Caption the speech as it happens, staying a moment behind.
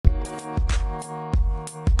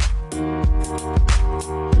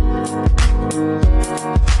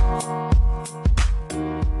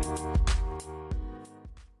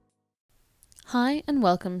and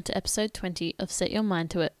welcome to episode 20 of Set Your Mind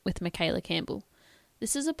to It with Michaela Campbell.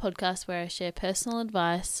 This is a podcast where I share personal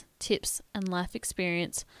advice, tips, and life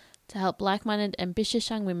experience to help like-minded, ambitious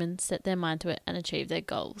young women set their mind to it and achieve their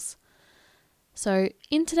goals. So,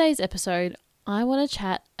 in today's episode, I want to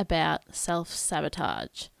chat about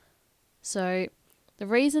self-sabotage. So, the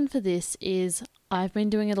reason for this is I've been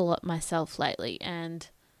doing it a lot myself lately, and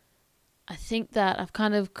I think that I've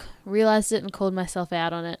kind of realized it and called myself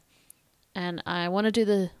out on it. And I want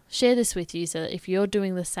to share this with you so that if you're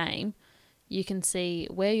doing the same, you can see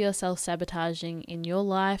where you're self-sabotaging in your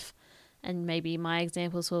life, and maybe my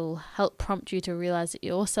examples will help prompt you to realize that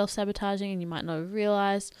you're self-sabotaging and you might not have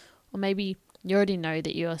realized, or maybe you already know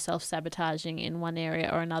that you're self-sabotaging in one area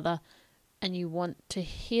or another and you want to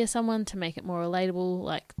hear someone to make it more relatable,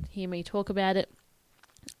 like hear me talk about it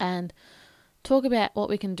and talk about what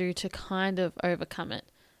we can do to kind of overcome it.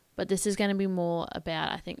 But this is going to be more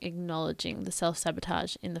about, I think, acknowledging the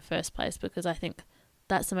self-sabotage in the first place, because I think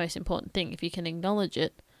that's the most important thing. If you can acknowledge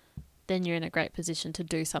it, then you're in a great position to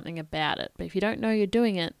do something about it. But if you don't know you're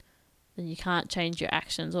doing it, then you can't change your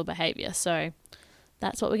actions or behavior. So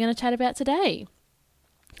that's what we're going to chat about today.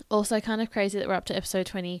 Also kind of crazy that we're up to episode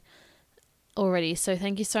 20 already. So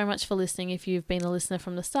thank you so much for listening if you've been a listener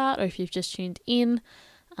from the start or if you've just tuned in.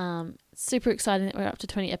 Super exciting that we're up to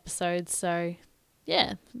 20 episodes. So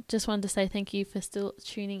yeah, just wanted to say thank you for still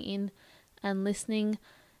tuning in and listening.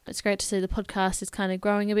 It's great to see the podcast is kind of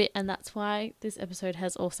growing a bit, and that's why this episode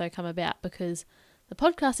has also come about, because the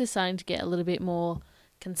podcast is starting to get a little bit more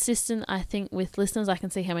consistent, I think, with listeners. I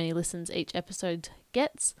can see how many listens each episode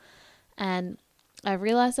gets, and I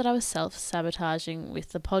realised that I was self-sabotaging with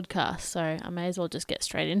the podcast, so I may as well just get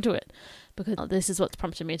straight into it, because this is what's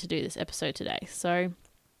prompted me to do this episode today. So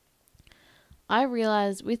I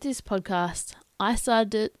realised with this podcast, I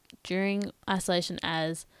started it during isolation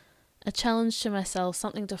as a challenge to myself,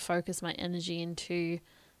 something to focus my energy into,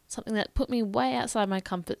 something that put me way outside my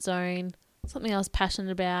comfort zone, something I was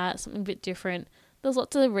passionate about, something a bit different. There's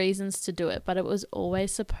lots of reasons to do it, but it was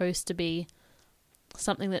always supposed to be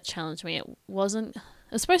something that challenged me. It was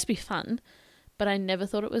supposed to be fun, but I never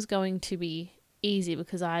thought it was going to be easy,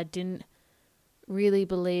 because I didn't really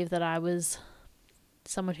believe that I was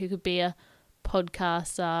someone who could be a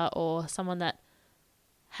podcaster or someone that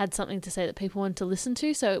had something to say that people wanted to listen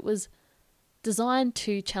to. So it was designed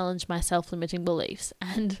to challenge my self-limiting beliefs.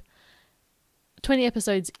 And 20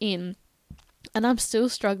 episodes in, and I'm still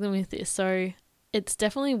struggling with this. So it's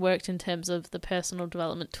definitely worked in terms of the personal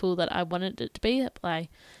development tool that I wanted it to be by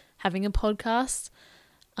having a podcast.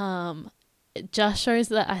 It just shows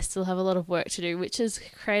that I still have a lot of work to do, which has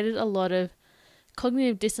created a lot of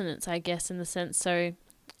cognitive dissonance, I guess, in the sense. So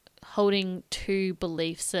holding two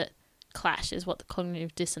beliefs that clash is what the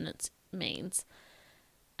cognitive dissonance means.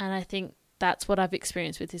 And I think that's what I've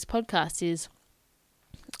experienced with this podcast is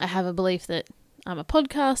I have a belief that I'm a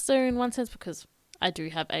podcaster in one sense, because I do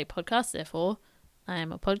have a podcast, therefore I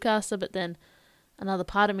am a podcaster, but then another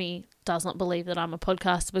part of me does not believe that I'm a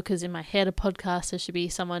podcaster, because in my head a podcaster should be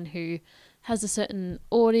someone who has a certain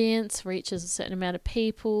audience, reaches a certain amount of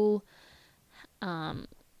people,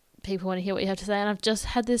 people want to hear what you have to say. And I've just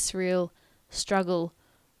had this real struggle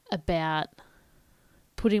about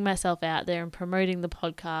putting myself out there and promoting the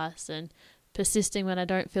podcast and persisting when I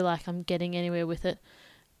don't feel like I'm getting anywhere with it.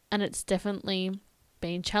 And it's definitely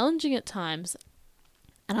been challenging at times.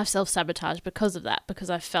 And I've self-sabotaged because of that, because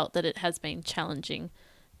I felt that it has been challenging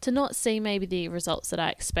to not see maybe the results that I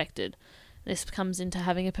expected. This comes into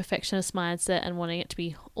having a perfectionist mindset and wanting it to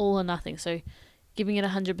be all or nothing. So giving it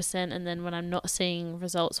 100%, and then when I'm not seeing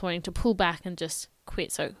results, wanting to pull back and just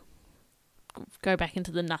quit. So go back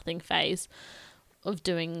into the nothing phase of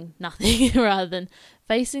doing nothing rather than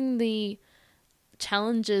facing the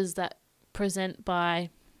challenges that present by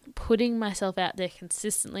putting myself out there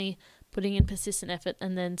consistently, putting in persistent effort,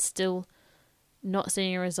 and then still not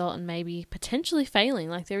seeing a result and maybe potentially failing.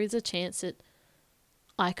 Like, there is a chance that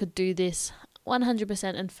I could do this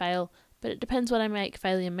 100% and fail, but it depends what I make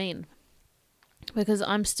failure mean, because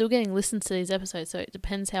I'm still getting listened to these episodes. So it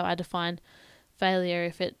depends how I define failure.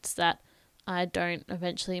 If it's that I don't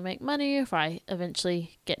eventually make money, if I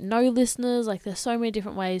eventually get no listeners, like there's so many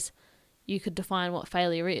different ways you could define what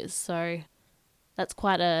failure is. So that's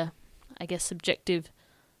quite a, I guess, subjective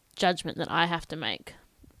judgment that I have to make.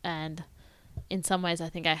 And in some ways I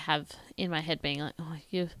think I have in my head being like, oh,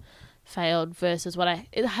 you've failed, versus what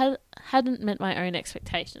it hadn't met my own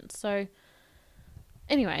expectations. So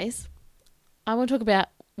anyways, I want to talk about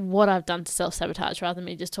what I've done to self-sabotage rather than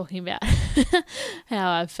me just talking about how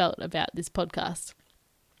I've felt about this podcast.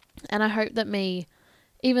 And I hope that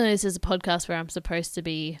even though this is a podcast where I'm supposed to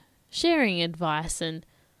be sharing advice and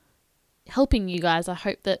helping you guys. I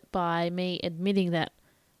hope that by me admitting that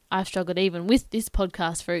I've struggled even with this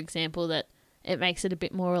podcast, for example, that it makes it a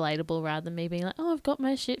bit more relatable rather than me being like, oh, I've got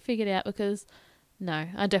my shit figured out, because no,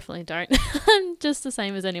 I definitely don't. I'm just the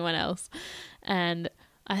same as anyone else. And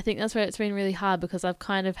I think that's where it's been really hard, because I've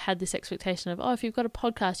kind of had this expectation of, oh, if you've got a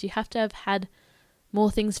podcast, you have to have had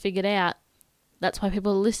more things figured out. That's why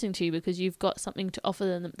people are listening to you, because you've got something to offer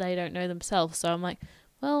them that they don't know themselves. So I'm like,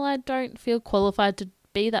 well, I don't feel qualified to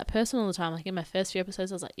be that person all the time. Like in my first few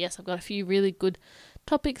episodes, I was like, yes, I've got a few really good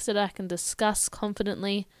topics that I can discuss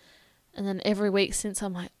confidently. And then every week since,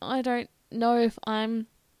 I'm like, I don't know if I'm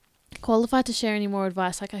qualified to share any more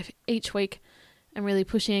advice. Like each week I'm really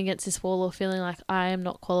pushing against this wall or feeling like I am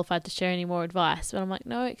not qualified to share any more advice. But I'm like,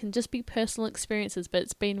 no, it can just be personal experiences. But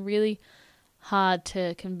it's been really hard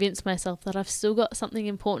to convince myself that I've still got something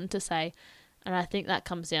important to say. And I think that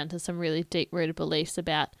comes down to some really deep-rooted beliefs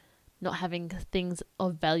about not having things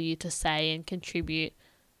of value to say and contribute,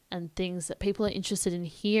 and things that people are interested in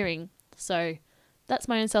hearing. So that's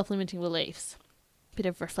my own self-limiting beliefs. Bit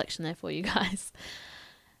of reflection there for you guys.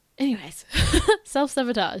 Anyways,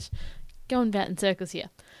 self-sabotage. Going about in circles here.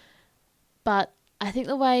 But I think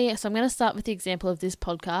so I'm going to start with the example of this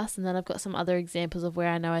podcast, and then I've got some other examples of where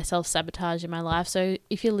I know I self-sabotage in my life. So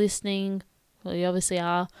if you're listening, well, you obviously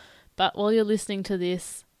are, but while you're listening to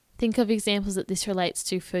this, think of examples that this relates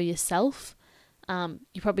to for yourself.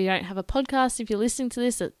 You probably don't have a podcast. If you're listening to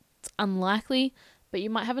this, it's unlikely, but you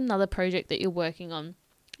might have another project that you're working on.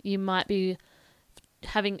 You might be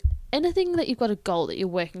having anything that you've got a goal that you're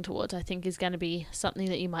working towards, I think is going to be something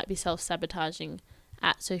that you might be self-sabotaging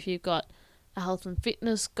at. So if you've got a health and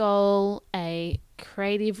fitness goal, a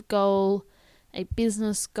creative goal, a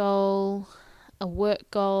business goal, a work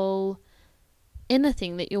goal,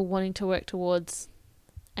 anything that you're wanting to work towards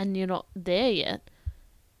and you're not there yet,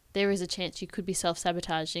 there is a chance you could be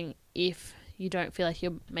self-sabotaging if you don't feel like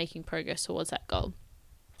you're making progress towards that goal.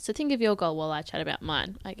 So think of your goal while I chat about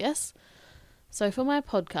mine, I guess. So for my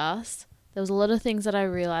podcast, there was a lot of things that I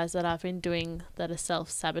realized that I've been doing that are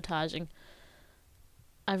self-sabotaging.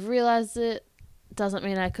 I've realized it doesn't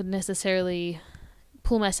mean I could necessarily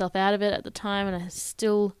pull myself out of it at the time, and I'm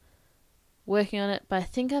still working on it, but I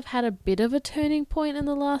think I've had a bit of a turning point in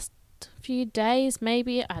the last few days,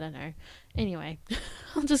 maybe. I don't know. Anyway,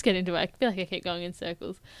 I'll just get into it. I feel like I keep going in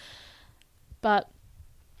circles. But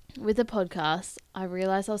with the podcast, I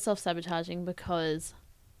realized I was self-sabotaging because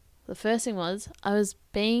the first thing was I was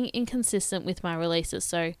being inconsistent with my releases.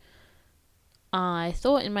 So I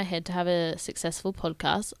thought in my head, to have a successful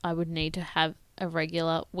podcast, I would need to have a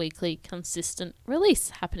regular, weekly, consistent release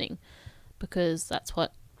happening, because that's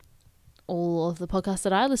what all of the podcasts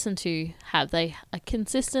that I listen to have. They are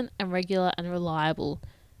consistent and regular and reliable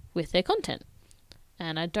with their content.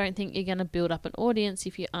 And I don't think you're going to build up an audience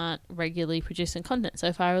if you aren't regularly producing content. So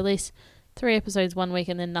if I release 3 episodes one week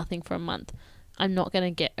and then nothing for a month, I'm not going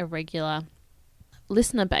to get a regular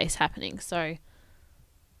listener base happening. So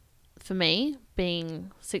for me,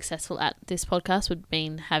 being successful at this podcast would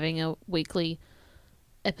mean having a weekly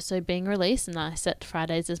episode being released, and I set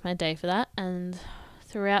Fridays as my day for that. And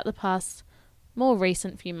throughout the past more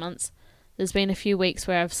recent few months, there's been a few weeks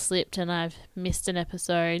where I've slipped and I've missed an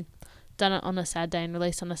episode, done it on a sad day and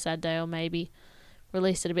released on a sad day, or maybe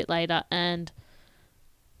released it a bit later, and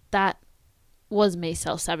that was me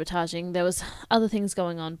self-sabotaging. There was other things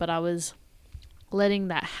going on, but I was letting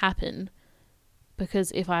that happen,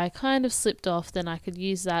 because if I kind of slipped off, then I could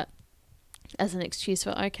use that as an excuse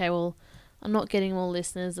for, okay, well, I'm not getting more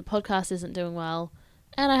listeners, the podcast isn't doing well,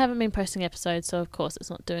 and I haven't been posting episodes, so of course it's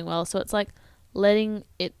not doing well. So it's like letting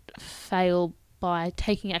it fail by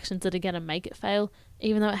taking actions that are going to make it fail,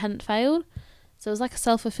 even though it hadn't failed. So it was like a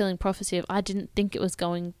self-fulfilling prophecy of, I didn't think it was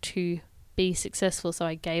going to be successful, so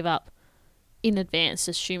I gave up in advance,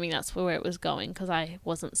 assuming that's where it was going, because I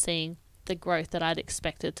wasn't seeing the growth that I'd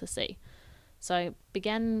expected to see. So I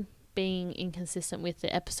began being inconsistent with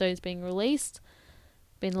the episodes being released.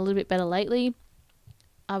 Been a little bit better lately.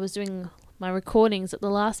 I was doing my recordings at the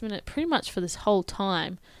last minute pretty much for this whole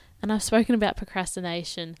time, and I've spoken about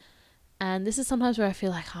procrastination, and this is sometimes where I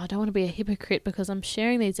feel like, I don't want to be a hypocrite, because I'm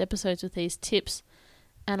sharing these episodes with these tips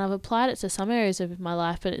and I've applied it to some areas of my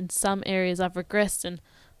life, but in some areas I've regressed and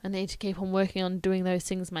I need to keep on working on doing those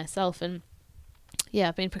things myself. And yeah,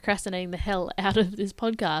 I've been procrastinating the hell out of this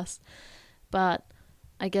podcast, but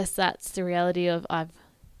I guess that's the reality of, I've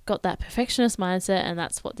got that perfectionist mindset, and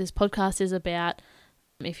that's what this podcast is about.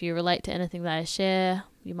 If you relate to anything that I share,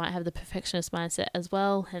 you might have the perfectionist mindset as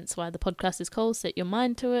well, hence why the podcast is called Set Your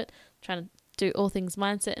Mind to It, trying to do all things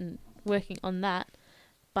mindset and working on that.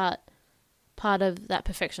 But part of that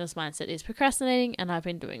perfectionist mindset is procrastinating, and I've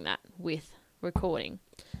been doing that with recording,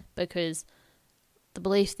 because the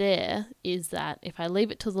belief there is that if I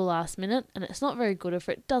leave it till the last minute and it's not very good, if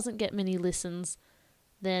it doesn't get many listens,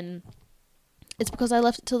 then it's because I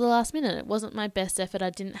left it till the last minute. It wasn't my best effort.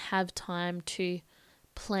 I didn't have time to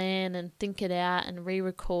plan and think it out and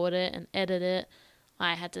re-record it and edit it.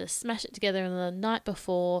 I had to smash it together in the night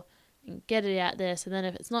before and get it out there. So then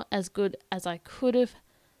if it's not as good as I could have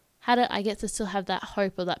had it, I get to still have that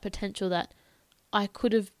hope or that potential that I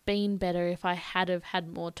could have been better if I had have had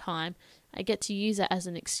more time. I get to use it as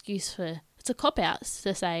an excuse for, it's a cop-out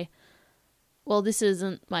to say, well, this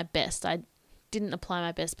isn't my best. I didn't apply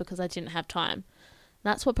my best because I didn't have time.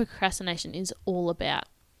 That's what procrastination is all about.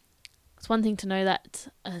 It's one thing to know that,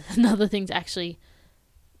 another thing to actually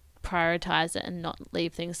prioritize it and not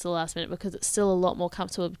leave things to the last minute, because it's still a lot more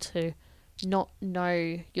comfortable to not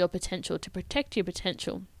know your potential, to protect your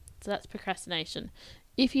potential. So that's procrastination.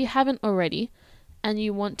 If you haven't already and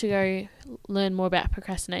you want to go learn more about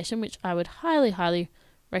procrastination, which I would highly, highly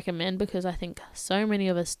recommend because I think so many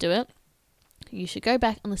of us do it, you should go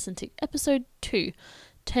back and listen to episode 2,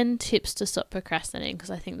 10 tips to stop procrastinating,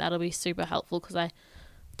 because I think that'll be super helpful, because I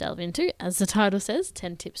delve into, as the title says,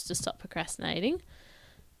 10 tips to stop procrastinating.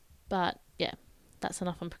 But yeah, that's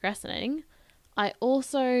enough on procrastinating. I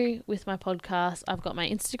also, with my podcast, I've got my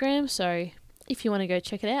Instagram, so if you want to go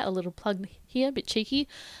check it out, a little plug here, a bit cheeky.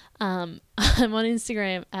 I'm on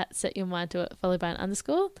Instagram at setyourmindtoit, followed by an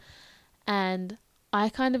underscore. And I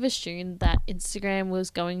kind of assumed that Instagram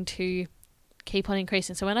was going to keep on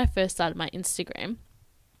increasing. So when I first started my Instagram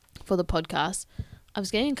for the podcast, I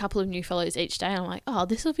was getting a couple of new follows each day. And I'm like, oh,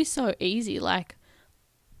 this will be so easy. Like,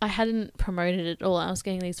 I hadn't promoted it at all. I was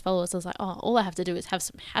getting these followers. I was like, oh, all I have to do is have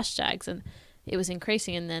some hashtags. And it was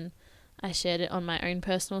increasing. And then I shared it on my own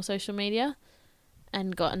personal social media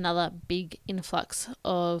and got another big influx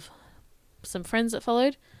of some friends that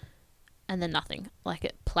followed, and then nothing. Like,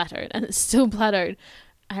 it plateaued, and it's still plateaued.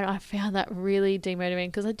 And I found that really demotivating,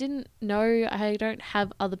 because I didn't know, I don't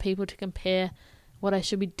have other people to compare what I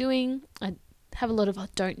should be doing. I have a lot of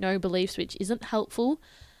don't know beliefs, which isn't helpful,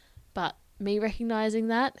 but me recognizing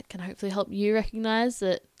that can hopefully help you recognize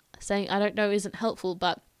that saying I don't know isn't helpful.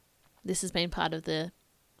 But this has been part of the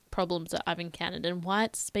problems that I've encountered and why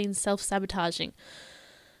it's been self-sabotaging.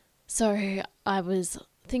 So I was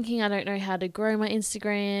thinking, I don't know how to grow my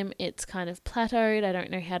Instagram. It's kind of plateaued. I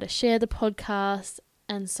don't know how to share the podcast.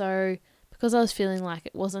 And so because I was feeling like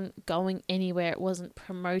it wasn't going anywhere, it wasn't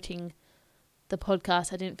promoting the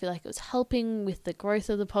podcast, I didn't feel like it was helping with the growth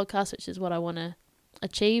of the podcast, which is what I want to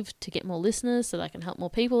achieve, to get more listeners so that I can help more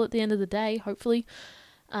people at the end of the day, hopefully.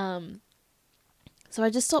 So I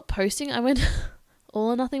just stopped posting. I went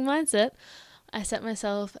all or nothing mindset. I set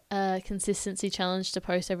myself a consistency challenge to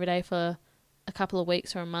post every day for a couple of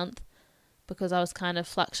weeks or a month, because I was kind of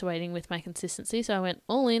fluctuating with my consistency. So I went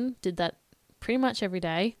all in, did that pretty much every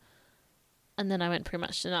day, and then I went pretty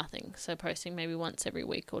much to nothing. So posting maybe once every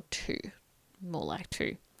week or 2, more like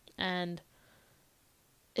 2. And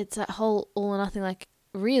it's that whole all or nothing, like,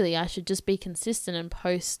 really I should just be consistent and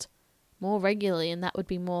post more regularly, and that would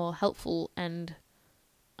be more helpful and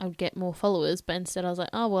I would get more followers. But instead I was like,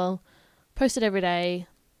 oh well, post it every day,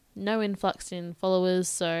 no influx in followers,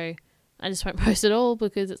 so I just won't post at all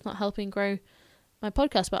because it's not helping grow my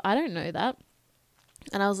podcast. But I don't know that.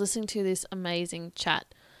 And I was listening to this amazing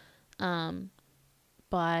chat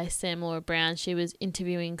by Sam Laura Brown. She was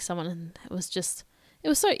interviewing someone, and it was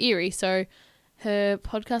so eerie. So her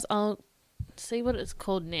podcast, I'll see what it's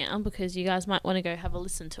called now, because you guys might want to go have a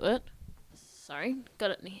listen to it. Sorry, got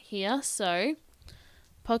it here. So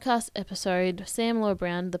podcast episode, Sam Laura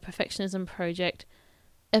Brown, The Perfectionism Project,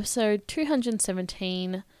 episode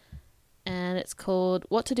 217, and it's called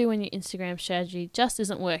What to Do When Your Instagram Strategy Just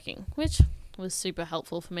Isn't Working, which was super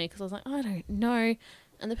helpful for me, because I was like, I don't know.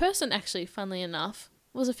 And the person, actually, funnily enough,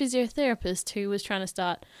 was a physiotherapist who was trying to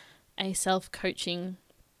start a self-coaching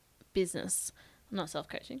business. Not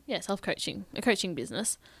self-coaching, self-coaching, a coaching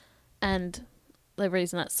business. And the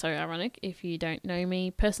reason that's so ironic, if you don't know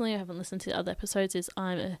me personally, I haven't listened to other episodes, is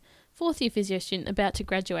I'm a 4th year physio student about to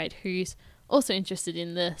graduate who's also interested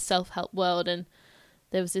in the self-help world, and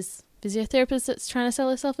there was this physiotherapist that's trying to sell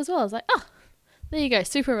herself as well. I was like, there you go,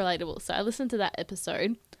 super relatable. So I listened to that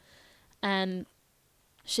episode, and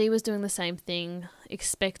she was doing the same thing,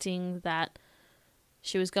 expecting that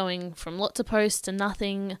she was going from lots of posts to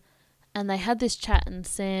nothing. And they had this chat, and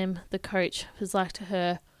Sam, the coach, was like to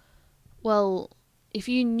her, well, if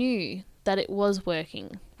you knew that it was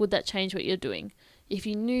working, would that change what you're doing? If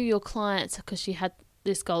you knew your clients, because she had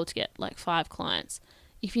this goal to get like 5 clients,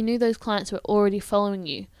 if you knew those clients were already following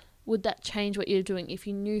you, would that change what you're doing? If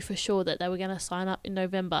you knew for sure that they were going to sign up in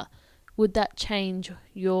November, would that change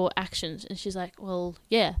your actions? And she's like, well,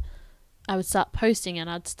 yeah, I would start posting, and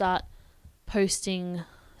I'd start posting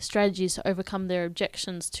strategies to overcome their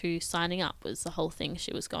objections to signing up, was the whole thing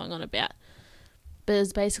she was going on about. But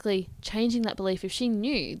it's basically changing that belief. If she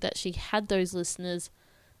knew that she had those listeners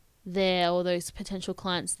there or those potential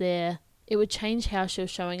clients there, it would change how she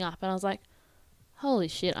was showing up. And I was like, holy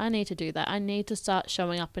shit, I need to do that. I need to start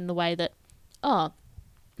showing up in the way that, oh,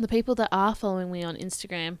 the people that are following me on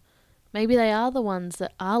Instagram, maybe they are the ones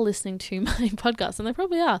that are listening to my podcast, and they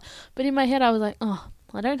probably are. But in my head, I was like, oh,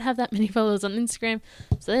 I don't have that many followers on Instagram,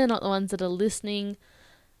 so they're not the ones that are listening.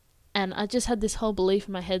 And I just had this whole belief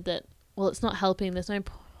in my head that, well, it's not helping. There's no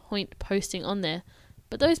point posting on there.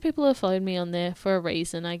 But those people have followed me on there for a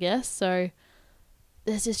reason, I guess. So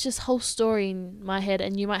there's this just whole story in my head,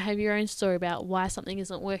 and you might have your own story about why something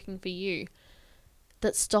isn't working for you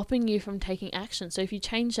that's stopping you from taking action. So if you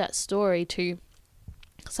change that story to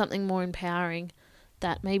something more empowering,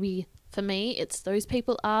 that maybe for me, it's those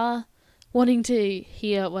people are wanting to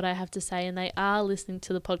hear what I have to say, and they are listening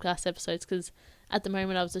to the podcast episodes, because at the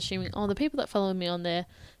moment I was assuming, oh, the people that follow me on there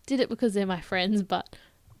did it because they're my friends, but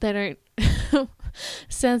they don't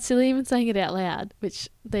sound silly even saying it out loud, which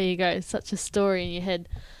there you go, such a story in your head.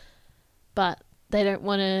 But they don't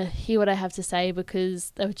want to hear what I have to say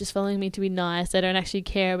because they were just following me to be nice. They don't actually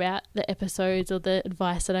care about the episodes or the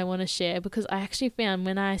advice that I want to share, because I actually found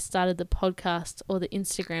when I started the podcast, or the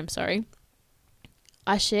Instagram, sorry,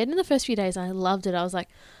 I shared in the first few days and I loved it. I was like,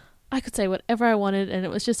 I could say whatever I wanted, and it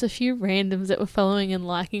was just a few randoms that were following and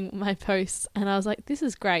liking my posts, and I was like, this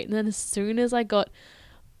is great. And then as soon as I got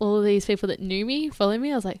all of these people that knew me following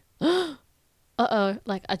me, I was like, uh-oh,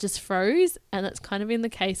 like I just froze. And that's kind of been the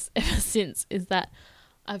case ever since, is that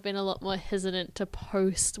I've been a lot more hesitant to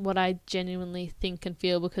post what I genuinely think and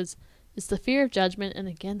feel, because it's the fear of judgment. And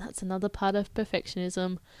again, that's another part of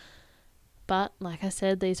perfectionism. But like I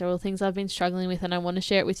said, these are all things I've been struggling with, and I want to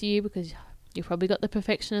share it with you because you've probably got the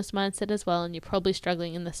perfectionist mindset as well, and you're probably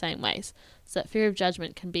struggling in the same ways. So that fear of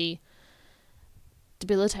judgment can be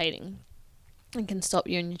debilitating and can stop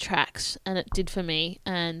you in your tracks, and it did for me.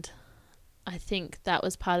 And I think that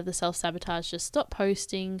was part of the self-sabotage. Just stop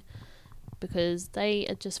posting because they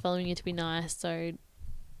are just following you to be nice, so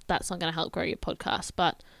that's not going to help grow your podcast.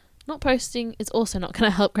 But not posting is also not going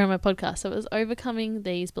to help grow my podcast. So it was overcoming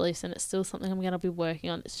these beliefs, and it's still something I'm going to be working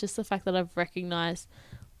on. It's just the fact that I've recognized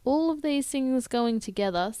all of these things going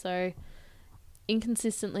together. So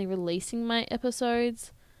inconsistently releasing my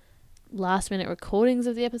episodes, last minute recordings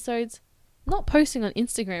of the episodes, not posting on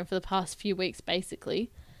Instagram for the past few weeks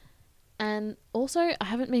basically, and also I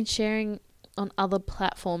haven't been sharing on other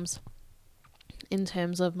platforms in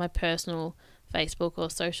terms of my personal Facebook or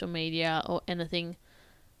social media or anything.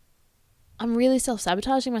 I'm really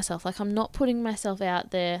self-sabotaging myself. Like, I'm not putting myself out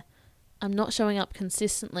there. I'm not showing up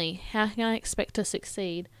consistently. How can I expect to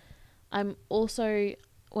succeed? I'm also,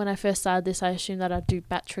 when I first started this, I assumed that I'd do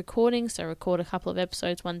batch recording, so record a couple of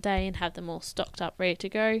episodes one day and have them all stocked up, ready to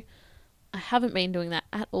go. I haven't been doing that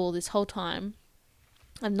at all this whole time.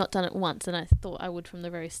 I've not done it once, and I thought I would from the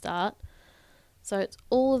very start. So it's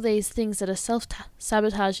all of these things that are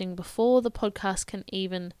self-sabotaging before the podcast can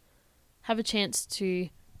even have a chance to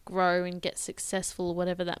grow and get successful,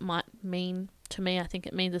 whatever that might mean to me. I think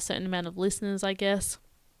it means a certain amount of listeners, I guess.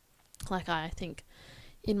 Like, I think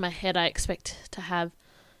in my head I expect to have,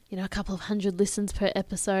 a couple of 100 listens per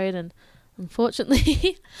episode, and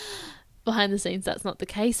unfortunately behind the scenes that's not the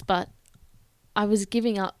case. But I was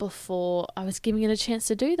giving up before I was giving it a chance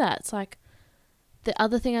to do that. It's like, the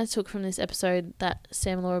other thing I took from this episode that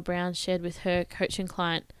Sam Laura Brown shared with her coaching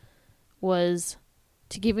client was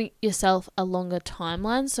to give yourself a longer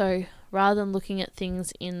timeline. So rather than looking at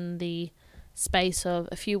things in the space of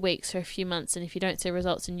a few weeks or a few months, and if you don't see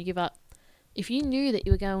results and you give up, if you knew that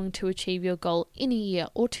you were going to achieve your goal in a year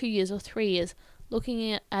or 2 years or 3 years,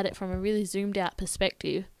 looking at it from a really zoomed out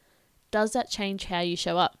perspective, does that change how you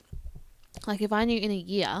show up? Like, if I knew in a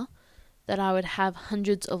year that I would have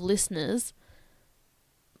hundreds of listeners,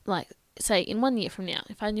 like say in 1 year from now,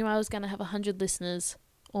 if I knew I was going to have 100 listeners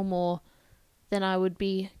or more, then I would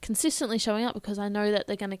be consistently showing up, because I know that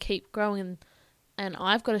they're going to keep growing, and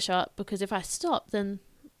I've got to show up, because if I stop, then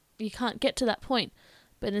you can't get to that point.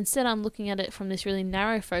 But instead I'm looking at it from this really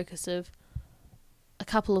narrow focus of a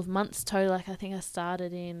couple of months total. Like, I think I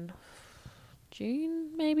started in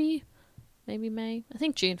June, maybe May. I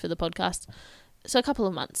think June for the podcast. So a couple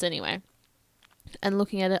of months anyway. And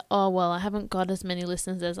looking at it, oh, well, I haven't got as many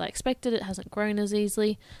listeners as I expected. It hasn't grown as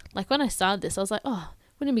easily. Like, when I started this, I was like, oh,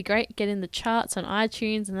 wouldn't it be great get in the charts on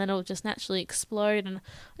iTunes and then it'll just naturally explode? And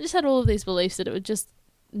I just had all of these beliefs that it would just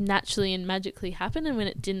naturally and magically happen. And when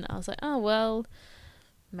it didn't, I was like, oh, well,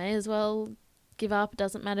 may as well give up. It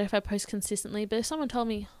doesn't matter if I post consistently. But if someone told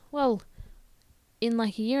me, well, in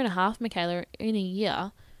like a year and a half, Michaela, in a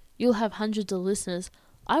year, you'll have hundreds of listeners,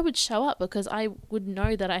 I would show up because I would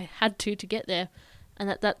know that I had to get there, and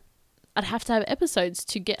that I'd have to have episodes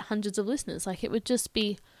to get hundreds of listeners. Like, it would just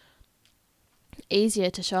be easier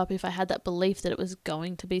to show up if I had that belief that it was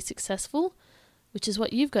going to be successful, which is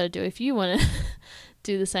what you've got to do if you want to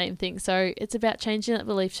do the same thing. So it's about changing that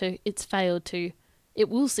belief to it's failed to it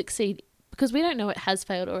will succeed, because we don't know it has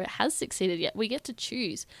failed or it has succeeded yet. We get to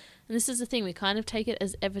choose. And this is the thing, we kind of take it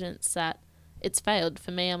as evidence that it's failed.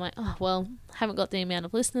 For me, I'm like, oh, well, I haven't got the amount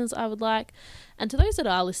of listeners I would like. And to those that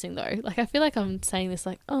are listening though, like, I feel like I'm saying this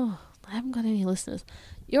like, oh, I haven't got any listeners.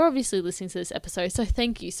 You're obviously listening to this episode, so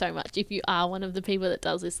thank you so much. If you are one of the people that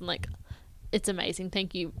does listen, like, it's amazing.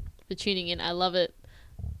 Thank you for tuning in. I love it.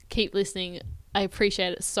 Keep listening. I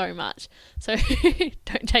appreciate it so much. So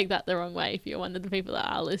don't take that the wrong way if you're one of the people that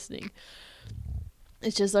are listening.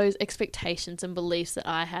 It's just those expectations and beliefs that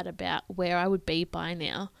I had about where I would be by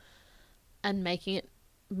now, and making it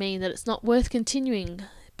mean that it's not worth continuing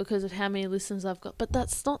because of how many listeners I've got. But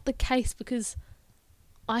that's not the case, because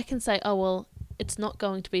I can say, oh, well, it's not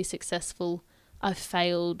going to be successful. I've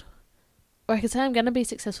failed. Or I can say I'm going to be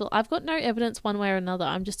successful. I've got no evidence one way or another.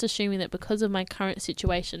 I'm just assuming that because of my current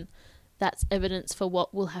situation, that's evidence for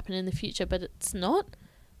what will happen in the future. But it's not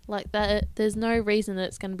like that. There's no reason that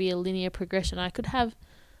it's going to be a linear progression. I could have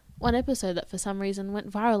one episode that for some reason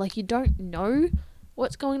went viral. Like, you don't know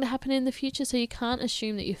what's going to happen in the future, so you can't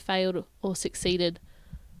assume that you failed or succeeded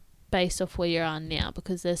based off where you are now,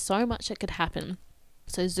 because there's so much that could happen.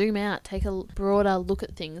 So zoom out, take a broader look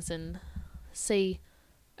at things and see,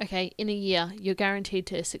 okay, in a year, you're guaranteed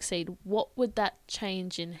to succeed. What would that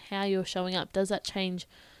change in how you're showing up? Does that change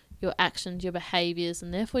your actions, your behaviors,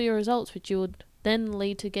 and therefore your results, which you would then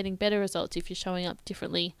lead to getting better results if you're showing up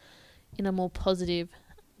differently in a more positive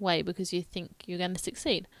way because you think you're going to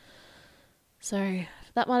succeed. So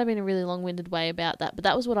that might have been a really long-winded way about that, but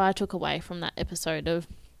that was what I took away from that episode of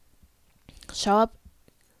show up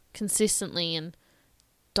consistently and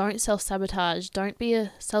don't self-sabotage. Don't be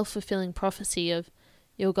a self-fulfilling prophecy of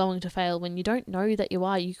you're going to fail when you don't know that you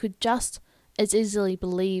are. You could just as easily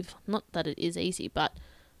believe, not that it is easy, but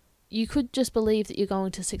you could just believe that you're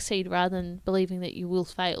going to succeed rather than believing that you will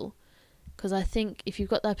fail. Because I think if you've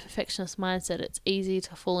got that perfectionist mindset, it's easy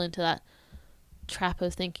to fall into that trap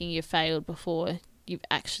of thinking you've failed before you've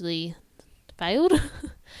actually failed.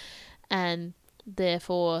 And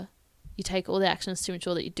therefore you take all the actions to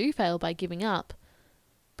ensure that you do fail by giving up.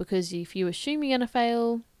 Because if you assume you're going to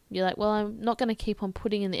fail, you're like, well, I'm not going to keep on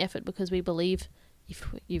putting in the effort, because we believe if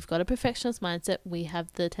you've got a perfectionist mindset, we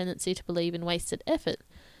have the tendency to believe in wasted effort.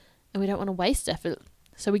 And we don't want to waste effort,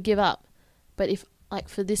 so we give up. But if, like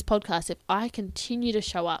for this podcast, if I continue to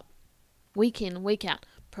show up week in, week out,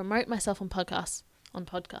 promote myself on podcasts, on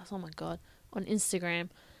Instagram,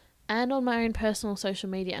 and on my own personal social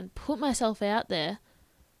media, and put myself out there,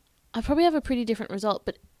 I probably have a pretty different result.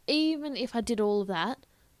 But even if I did all of that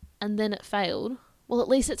and then it failed, well, at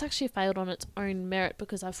least it's actually failed on its own merit,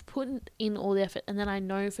 because I've put in all the effort and then I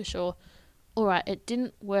know for sure, all right, it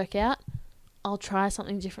didn't work out. I'll try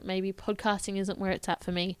something different. Maybe podcasting isn't where it's at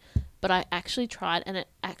for me, but I actually tried and it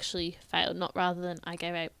actually failed, not rather than I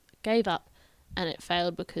gave up and it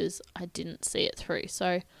failed because I didn't see it through.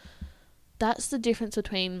 So that's the difference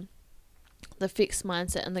between the fixed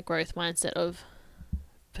mindset and the growth mindset. Of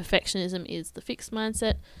perfectionism is the fixed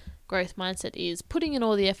mindset. Growth mindset is putting in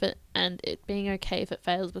all the effort and it being okay if it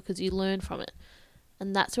fails because you learn from it.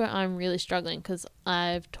 And that's where I'm really struggling, because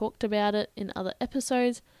I've talked about it in other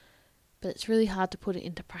episodes, but it's really hard to put it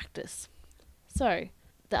into practice. So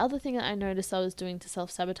the other thing that I noticed I was doing to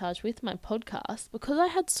self-sabotage with my podcast, because I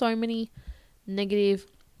had so many negative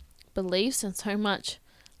beliefs and so much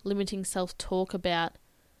limiting self-talk about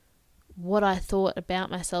what I thought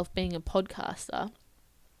about myself being a podcaster,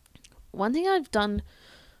 one thing I've done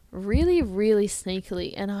really, really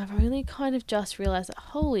sneakily, and I've only kind of just realized that,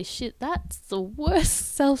 holy shit, that's the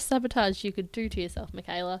worst self-sabotage you could do to yourself,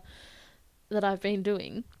 Michaela, that I've been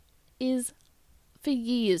doing, is for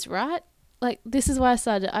years, right? Like, this is why I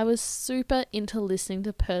started. I was super into listening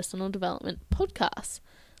to personal development podcasts.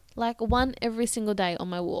 Like, one every single day on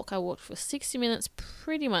my walk. I walked for 60 minutes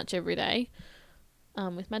pretty much every day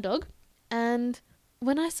with my dog. And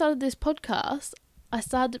when I started this podcast, I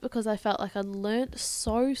started it because I felt like I'd learnt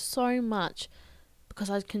so much, because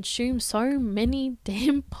I'd consumed so many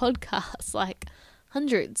damn podcasts, like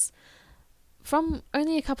hundreds. from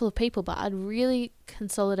only a couple of people, but I'd really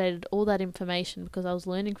consolidated all that information because I was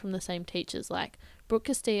learning from the same teachers like Brooke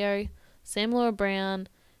Castillo, Sam Laura Brown,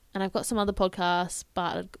 and I've got some other podcasts,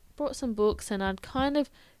 but I'd brought some books and I'd kind of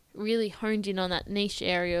really honed in on that niche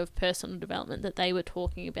area of personal development that they were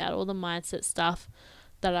talking about, all the mindset stuff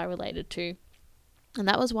that I related to. And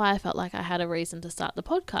that was why I felt like I had a reason to start the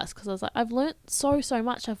podcast, because I was like, I've learnt so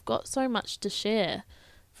much. I've got so much to share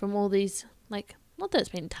from all these, like, not that it's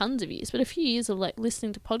been tons of years, but a few years of like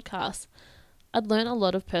listening to podcasts. I'd learned a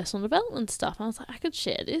lot of personal development stuff. And I was like, I could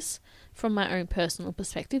share this from my own personal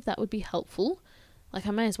perspective. That would be helpful. Like,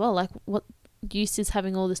 I may as well, like, what use is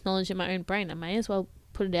having all this knowledge in my own brain? I may as well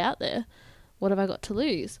put it out there. What have I got to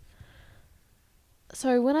lose?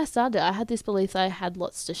 So when I started, I had this belief that I had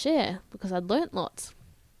lots to share because I'd learnt lots.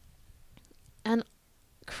 And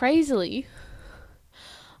crazily,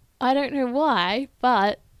 I don't know why,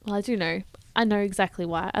 but, well, I do know. I know exactly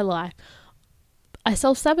why. I lie. I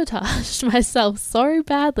self-sabotaged myself so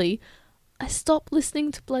badly. I stopped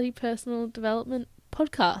listening to bloody personal development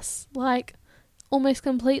podcasts, like, almost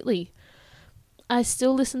completely. I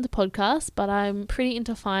still listen to podcasts, but I'm pretty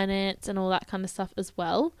into finance and all that kind of stuff as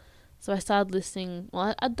well. So I started listening.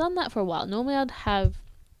 Well, I'd done that for a while. Normally I'd have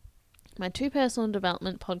my 2 personal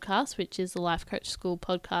development podcasts, which is the Life Coach School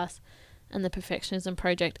podcast and the Perfectionism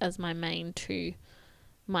Project, as my main 2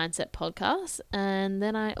 mindset podcasts. And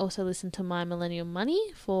then I also listened to My Millennial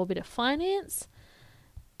Money for a bit of finance.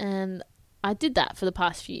 And I did that for the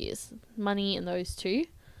past few years. Money and those 2.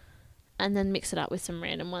 And then mix it up with some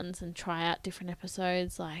random ones and try out different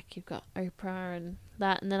episodes. Like you've got Oprah and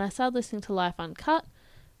that. And then I started listening to Life Uncut,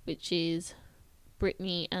 which is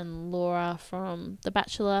Brittany and Laura from the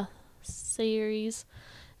Bachelor series.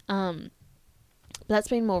 That's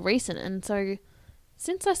been more recent. And so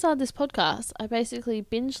since I started this podcast, I basically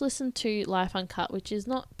binge listened to Life Uncut, which is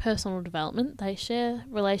not personal development. They share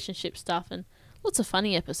relationship stuff and lots of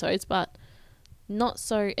funny episodes, but not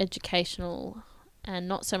so educational and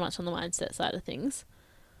not so much on the mindset side of things.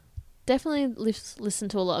 Definitely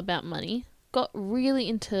listened to a lot about money. Got really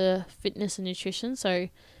into fitness and nutrition, so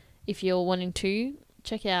if you're wanting to,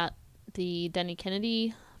 check out the Danny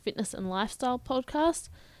Kennedy Fitness and Lifestyle podcast.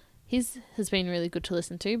 His has been really good to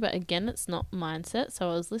listen to, but again, it's not mindset, so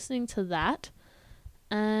I was listening to that.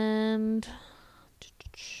 And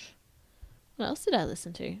what else did I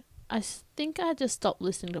listen to? I think I just stopped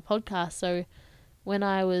listening to podcasts, so when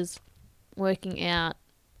I was working out,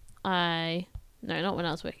 not when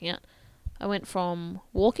I was working out, I went from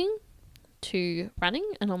walking to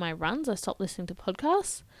running, and on my runs I stopped listening to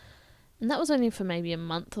podcasts, and that was only for maybe a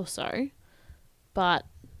month or so, but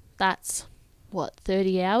that's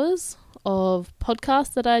 30 hours of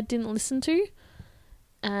podcasts that I didn't listen to,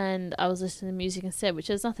 and I was listening to music instead, which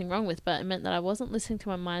there's nothing wrong with, but it meant that I wasn't listening to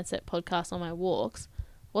my mindset podcast on my walks,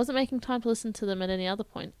 wasn't making time to listen to them at any other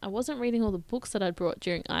point. I wasn't reading all the books that I'd brought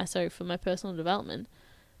during ISO for my personal development,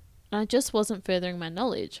 and I just wasn't furthering my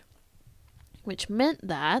knowledge, which meant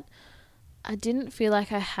that I didn't feel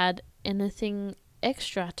like I had anything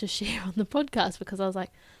extra to share on the podcast, because I was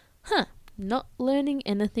like, not learning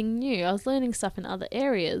anything new. I was learning stuff in other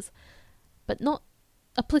areas, but not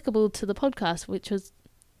applicable to the podcast, which was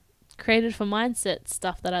created for mindset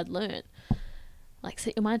stuff that I'd learned. Like,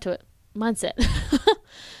 set your mind to it. Mindset.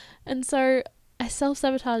 And so I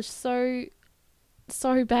self-sabotaged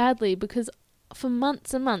so badly, because for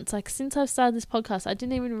months and months, like since I've started this podcast, I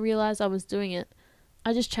didn't even realize I was doing it.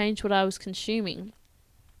 I just changed what I was consuming,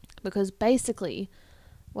 because basically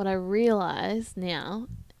what I realize now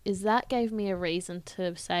is that gave me a reason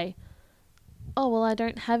to say, oh, well, I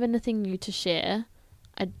don't have anything new to share.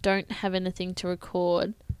 I don't have anything to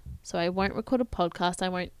record, so I won't record a podcast. I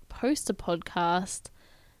won't post a podcast.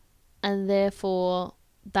 And therefore,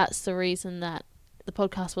 that's the reason that the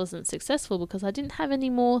podcast wasn't successful, because I didn't have any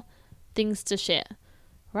more things to share.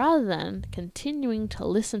 Rather than continuing to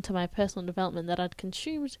listen to my personal development that I'd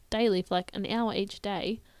consumed daily for like an hour each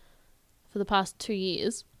day for the past 2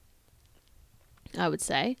 years, I would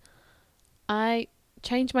say, I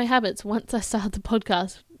changed my habits once I started the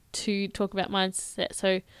podcast to talk about mindset.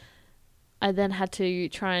 So I then had to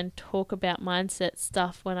try and talk about mindset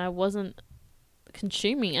stuff when I wasn't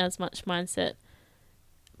consuming as much mindset,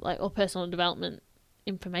 like, or personal development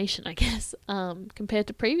information, I guess, compared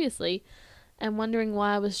to previously, and wondering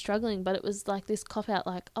why I was struggling. But it was like this cop out,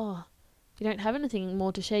 like, oh, you don't have anything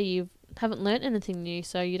more to share, you haven't learned anything new,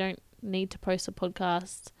 so you don't need to post a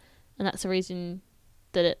podcast. And that's the reason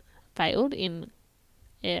that it failed, in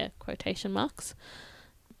air quotation marks.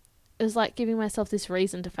 It was like giving myself this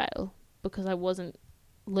reason to fail because I wasn't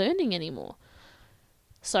learning anymore.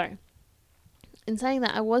 So in saying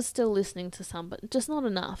that, I was still listening to some, but just not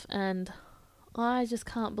enough. And I just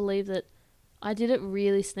can't believe that I did it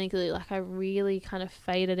really sneakily. Like, I really kind of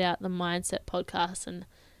faded out the mindset podcasts and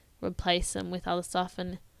replaced them with other stuff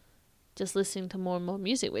and just listening to more and more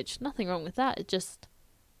music, which nothing wrong with that. It just,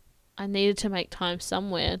 I needed to make time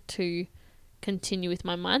somewhere to continue with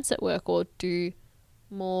my mindset work or do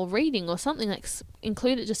more reading or something, like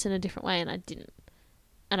include it just in a different way, and I didn't.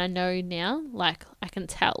 And I know now, like, I can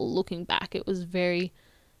tell looking back, it was a very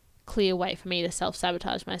clear way for me to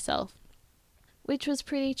self-sabotage myself, which was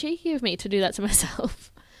pretty cheeky of me to do that to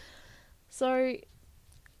myself. So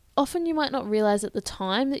often you might not realize at the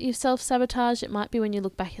time that you've self-sabotaged. It might be when you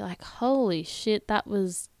look back, you're like, holy shit, that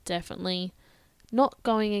was definitely not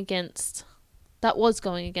going against, that was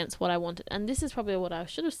going against what I wanted. And this is probably what I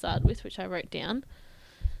should have started with, which I wrote down.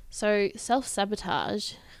 So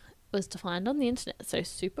self-sabotage was defined on the internet, so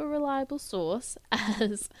super reliable source,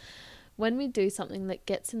 as when we do something that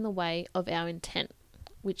gets in the way of our intent,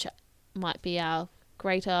 which might be our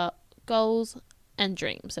greater goals and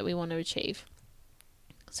dreams that we want to achieve.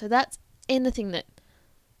 So that's anything that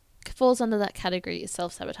falls under that category is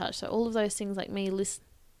self-sabotage. So all of those things, like me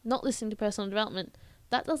not listening to personal development,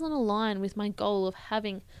 that doesn't align with my goal of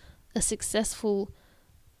having a successful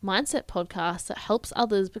mindset podcast that helps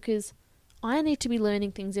others, because I need to be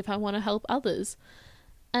learning things if I want to help others.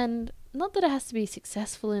 And not that it has to be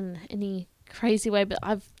successful in any crazy way, but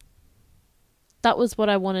that was what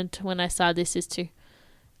I wanted to, when I started this, is to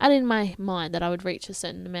add in my mind that I would reach a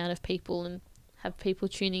certain amount of people and have people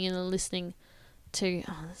tuning in and listening to,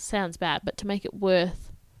 this sounds bad, but to make it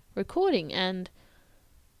worth recording. And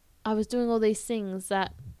I was doing all these things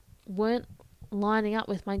that weren't lining up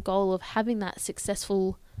with my goal of having that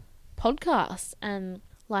successful podcast. And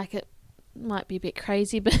like, it might be a bit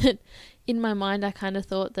crazy, but in my mind I kind of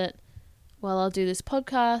thought that, well, I'll do this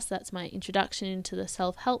podcast, that's my introduction into the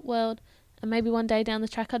self-help world, and maybe one day down the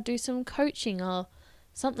track I'd do some coaching or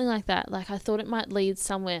something like that. Like, I thought it might lead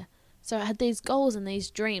somewhere. So I had these goals and these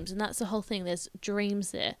dreams, and that's the whole thing. There's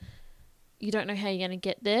dreams there. You don't know how you're going to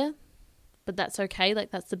get there, but that's okay. Like,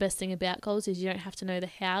 that's the best thing about goals, is you don't have to know the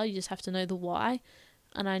how, you just have to know the why.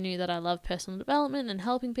 And I knew that I love personal development and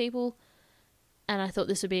helping people, and I thought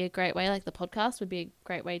this would be a great way, like the podcast would be a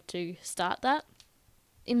great way to start that.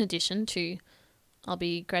 In addition to, I'll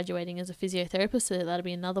be graduating as a physiotherapist, so that'll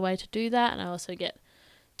be another way to do that. And I also get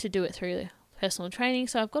to do it through personal training.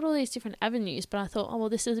 So I've got all these different avenues, but I thought, oh, well,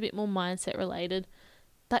 this is a bit more mindset related.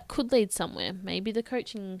 That could lead somewhere. Maybe the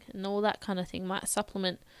coaching and all that kind of thing might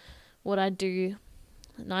supplement what I do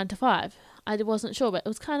 9 to 5. I wasn't sure, but it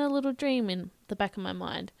was kind of a little dream in the back of my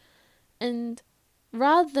mind. And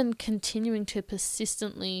rather than continuing to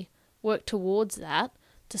persistently work towards that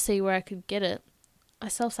to see where I could get it, I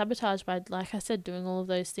self-sabotaged by, like I said, doing all of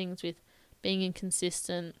those things with being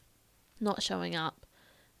inconsistent, not showing up,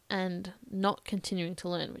 and not continuing to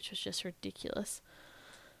learn, which was just ridiculous.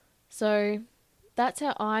 So that's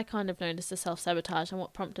how I kind of noticed the self-sabotage and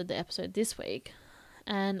what prompted the episode this week.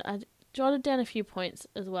 And I jotted down a few points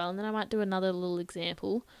as well, and then I might do another little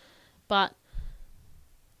example. But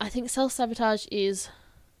I think self-sabotage is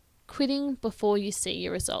quitting before you see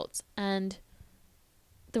your results. And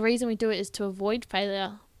the reason we do it is to avoid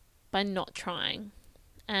failure by not trying.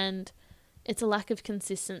 And it's a lack of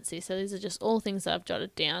consistency. So these are just all things that I've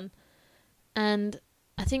jotted down. And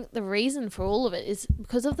I think the reason for all of it is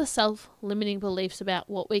because of the self-limiting beliefs about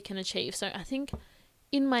what we can achieve. So I think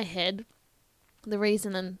in my head, the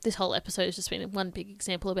reason, and this whole episode has just been one big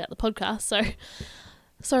example about the podcast. So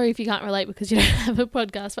sorry if you can't relate because you don't have a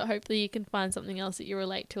podcast, but hopefully you can find something else that you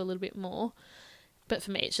relate to a little bit more. But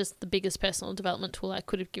for me, it's just the biggest personal development tool I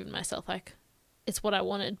could have given myself. Like, it's what I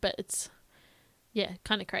wanted, but it's, yeah,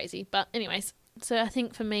 kind of crazy. But anyways, so I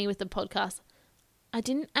think for me with the podcast, I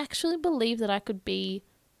didn't actually believe that I could be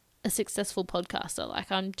a successful podcaster.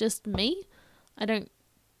 Like, I'm just me.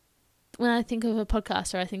 When I think of a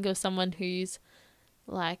podcaster, I think of someone who's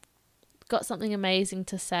like got something amazing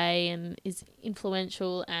to say and is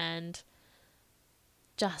influential and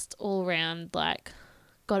just all around like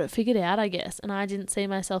got it figured out, I guess. And I didn't see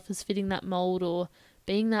myself as fitting that mold or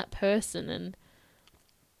being that person. And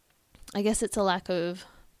I guess it's a lack of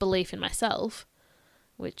belief in myself,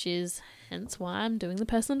 which is hence why I'm doing the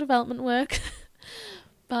personal development work.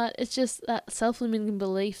 But it's just that self-limiting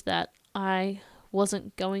belief that I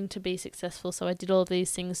wasn't going to be successful. So I did all of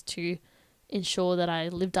these things to ensure that I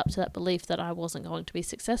lived up to that belief that I wasn't going to be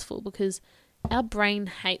successful, because our brain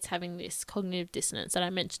hates having this cognitive dissonance that I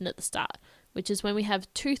mentioned at the start, which is when we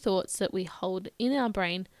have two thoughts that we hold in our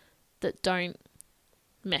brain that don't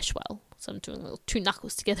mesh well. So I'm doing little two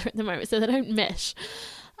knuckles together at the moment so they don't mesh.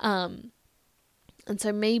 And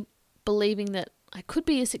so me believing that I could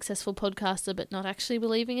be a successful podcaster but not actually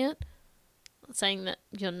believing it, saying that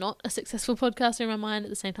you're not a successful podcaster in my mind, at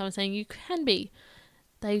the same time I'm saying you can be.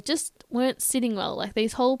 They just weren't sitting well, like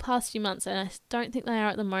these whole past few months, and I don't think they are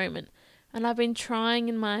at the moment. And I've been trying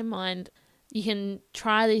in my mind, you can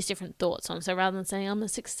try these different thoughts on. So rather than saying I'm a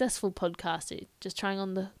successful podcaster, just trying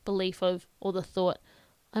on the belief of, or the thought,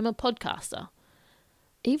 I'm a podcaster.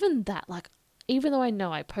 Even that, like, even though I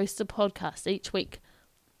know I post a podcast each week,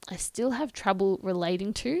 I still have trouble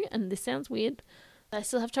relating to, and this sounds weird, I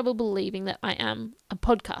still have trouble believing that I am a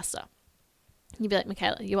podcaster. You'd be like,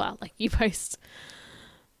 Michaela, you are. Like, you post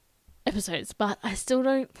episodes, but I still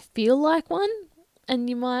don't feel like one. And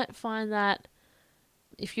you might find that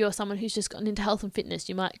if you're someone who's just gotten into health and fitness,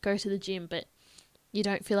 you might go to the gym, but you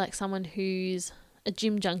don't feel like someone who's a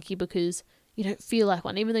gym junkie because you don't feel like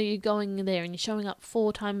one. Even though you're going there and you're showing up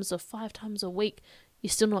 4 times or 5 times a week, you're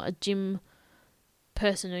still not a gym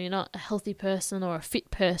person, or you're not a healthy person or a fit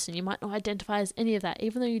person. You might not identify as any of that,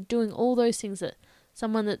 even though you're doing all those things that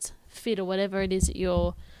someone that's fit or whatever it is that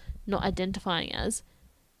you're not identifying as,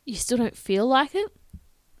 you still don't feel like it.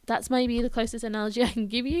 That's maybe the closest analogy I can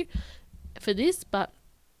give you for this, but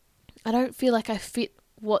I don't feel like I fit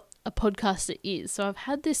what a podcaster is. So I've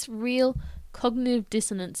had this real cognitive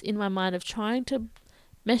dissonance in my mind of trying to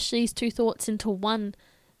mesh these two thoughts into one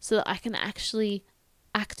so that I can actually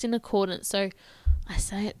act in accordance. So I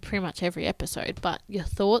say it pretty much every episode, but your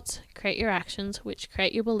thoughts create your actions, which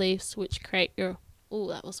create your beliefs, which create your... Oh,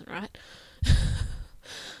 that wasn't right.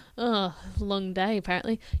 Oh, long day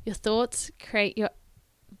apparently. Your thoughts create your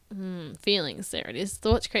feelings. There it is.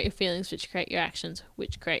 Thoughts create your feelings, which create your actions,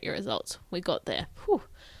 which create your results. We got there. Whew.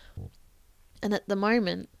 And at the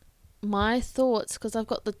moment, my thoughts, because I've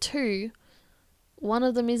got the two, one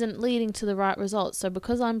of them isn't leading to the right results. So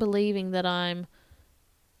because I'm believing that I'm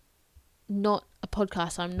not a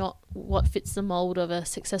podcaster, I'm not what fits the mold of a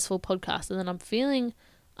successful podcaster, then I'm feeling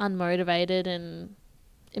unmotivated and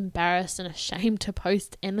embarrassed and ashamed to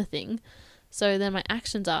post anything. So then my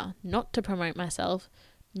actions are not to promote myself,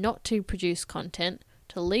 not to produce content,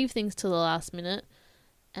 to leave things to the last minute,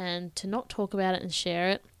 and to not talk about it and share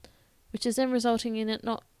it, which is then resulting in it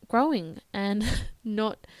not growing and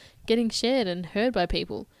not getting shared and heard by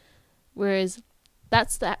people. Whereas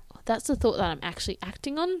that's the thought that I'm actually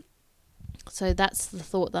acting on. So that's the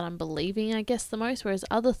thought that I'm believing, I guess, the most. Whereas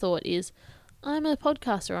other thought is, I'm a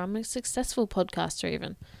podcaster, I'm a successful podcaster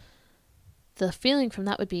even. The feeling from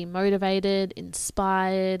that would be motivated,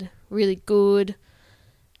 inspired, really good.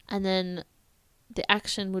 And then the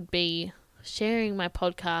action would be sharing my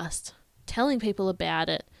podcast, telling people about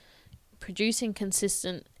it, producing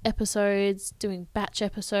consistent episodes, doing batch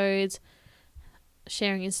episodes,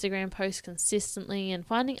 sharing Instagram posts consistently, and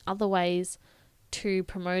finding other ways to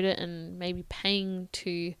promote it, and maybe paying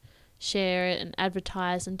to share it and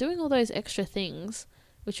advertise, and doing all those extra things,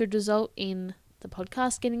 which would result in the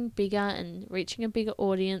podcast getting bigger and reaching a bigger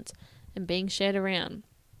audience and being shared around.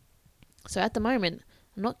 So at the moment,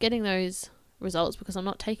 I'm not getting those results because I'm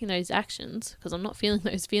not taking those actions, because I'm not feeling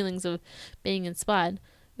those feelings of being inspired,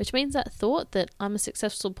 which means that thought that I'm a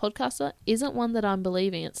successful podcaster isn't one that I'm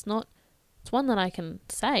believing. It's one that I can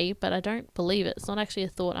say, but I don't believe it. It's not actually a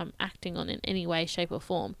thought I'm acting on in any way, shape or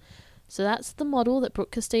form. So that's the model that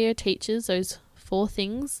Brooke Castillo teaches, those 4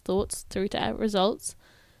 things, thoughts through to results.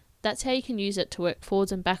 That's how you can use it to work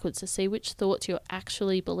forwards and backwards to see which thoughts you're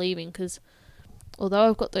actually believing. Because although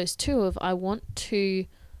I've got those 2 of I want to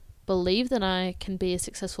believe that I can be a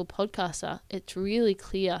successful podcaster, it's really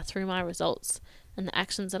clear through my results and the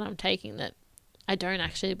actions that I'm taking that I don't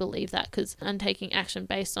actually believe that, because I'm taking action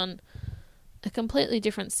based on a completely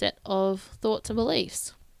different set of thoughts and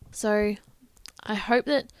beliefs. So I hope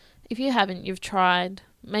that if you haven't, you've tried,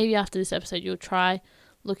 maybe after this episode you'll try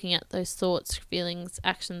looking at those thoughts, feelings,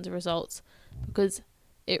 actions, results, because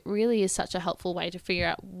it really is such a helpful way to figure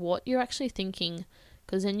out what you're actually thinking,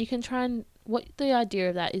 because then you can try and, what the idea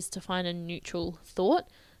of that is to find a neutral thought.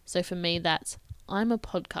 So for me, that's I'm a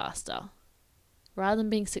podcaster. Rather than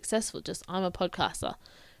being successful, just I'm a podcaster.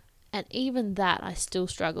 And even that I still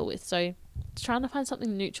struggle with. So trying to find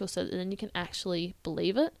something neutral so that then you can actually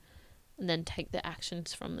believe it and then take the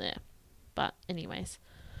actions from there. But anyways,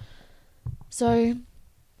 so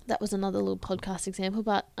that was another little podcast example.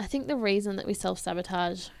 But I think the reason that we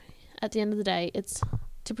self-sabotage, at the end of the day, it's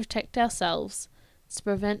to protect ourselves, to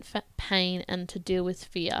prevent pain and to deal with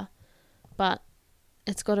fear. But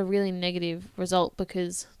it's got a really negative result,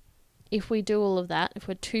 because if we do all of that, if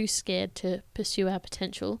we're too scared to pursue our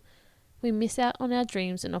potential, we miss out on our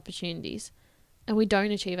dreams and opportunities, and we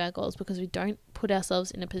don't achieve our goals because we don't put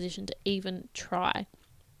ourselves in a position to even try.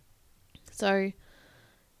 So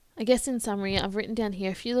I guess in summary, I've written down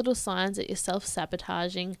here a few little signs that you're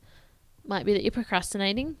self-sabotaging. Might be that you're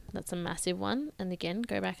procrastinating. That's a massive one. And again,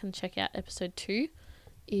 go back and check out episode 2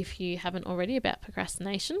 if you haven't already about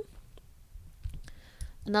procrastination.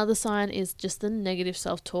 Another sign is just the negative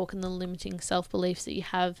self-talk and the limiting self-beliefs that you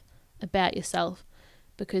have about yourself.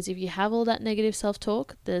 Because if you have all that negative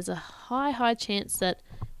self-talk, there's a high chance that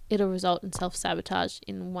it'll result in self-sabotage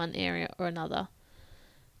in one area or another.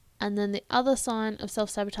 And then the other sign of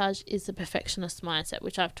self-sabotage is the perfectionist mindset,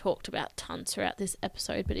 which I've talked about tons throughout this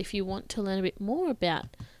episode. But if you want to learn a bit more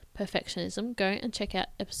about perfectionism, go and check out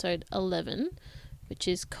episode 11, which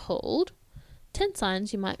is called 10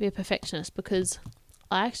 Signs You Might Be a Perfectionist, because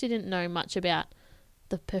I actually didn't know much about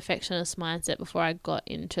the perfectionist mindset before I got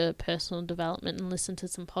into personal development and listened to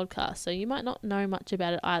some podcasts. So you might not know much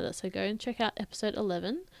about it either. So go and check out episode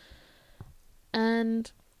 11.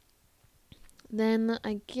 And then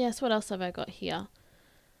I guess what else have I got here?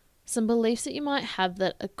 Some beliefs that you might have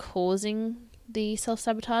that are causing the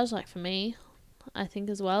self-sabotage, like for me, I think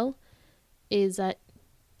as well, is that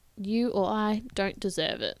you or I don't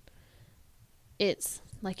deserve it. It's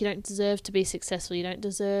like you don't deserve to be successful. You don't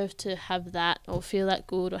deserve to have that or feel that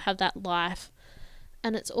good or have that life.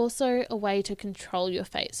 And it's also a way to control your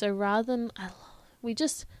fate. So rather than, we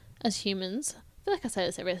just, as humans, I feel like I say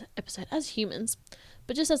this every episode, as humans,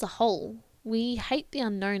 but just as a whole, we hate the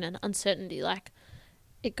unknown and uncertainty. Like,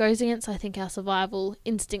 it goes against, I think, our survival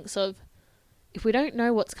instincts of, if we don't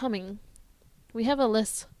know what's coming, we have a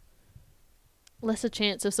lesser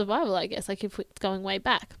chance of survival, I guess, like if it's going way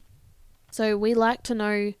back. So we like to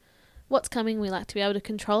know what's coming. We like to be able to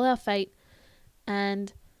control our fate,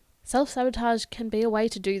 and self-sabotage can be a way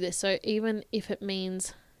to do this. So even if it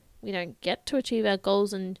means we don't get to achieve our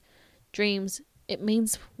goals and dreams, it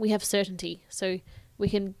means we have certainty. So we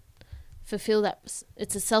can fulfill that.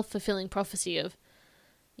 It's a self-fulfilling prophecy of,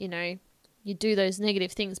 you do those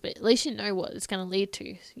negative things, but at least you know what it's going to lead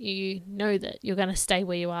to. You know that you're going to stay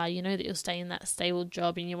where you are. You know that you'll stay in that stable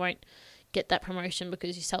job and you won't get that promotion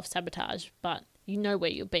because you self-sabotage, but you know where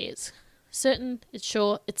you'll be. It's certain, it's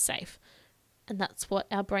sure, it's safe. And that's what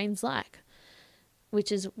our brain's like, which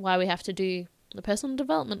is why we have to do the personal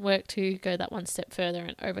development work to go that one step further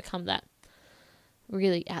and overcome that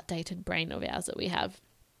really outdated brain of ours that we have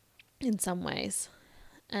in some ways.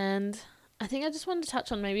 And I think I just wanted to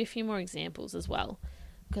touch on maybe a few more examples as well,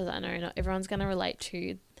 because I know not everyone's going to relate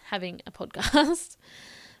to having a podcast.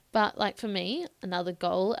 But like for me, another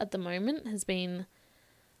goal at the moment has been,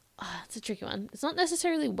 it's a tricky one. It's not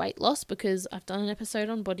necessarily weight loss, because I've done an episode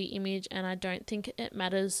on body image and I don't think it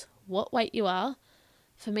matters what weight you are.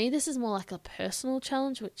 For me, this is more like a personal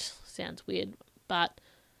challenge, which sounds weird, but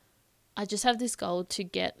I just have this goal to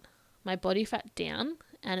get my body fat down,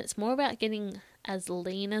 and it's more about getting as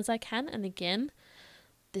lean as I can. And again,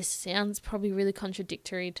 this sounds probably really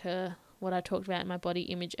contradictory to what I talked about in my body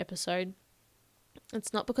image episode.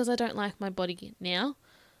 It's not because I don't like my body now,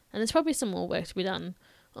 and there's probably some more work to be done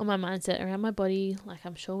on my mindset around my body, like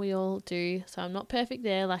I'm sure we all do. So I'm not perfect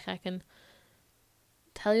there. Like I can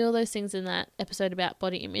tell you all those things in that episode about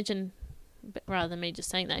body image, and rather than me just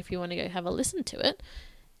saying that, if you want to go have a listen to it,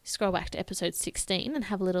 scroll back to episode 16 and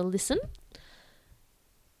have a little listen.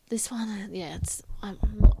 This one, yeah,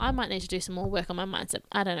 I might need to do some more work on my mindset.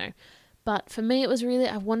 I don't know. But for me, it was really,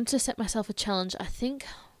 I wanted to set myself a challenge. I think,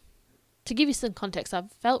 to give you some context,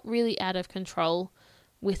 I've felt really out of control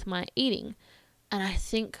with my eating. And I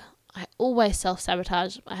think I always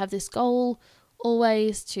self-sabotage. I have this goal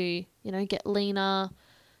always to, get leaner.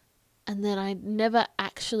 And then I never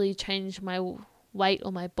actually change my weight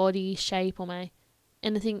or my body shape or my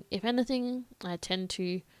anything. If anything, I tend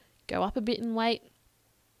to go up a bit in weight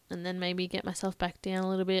and then maybe get myself back down a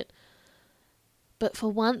little bit. But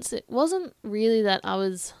for once, it wasn't really that I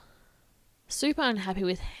was super unhappy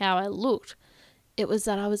with how I looked. It was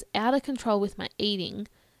that I was out of control with my eating,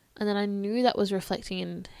 and then I knew that was reflecting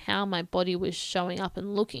in how my body was showing up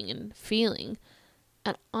and looking and feeling.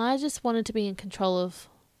 And I just wanted to be in control of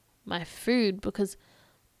my food, because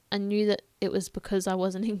I knew that it was because I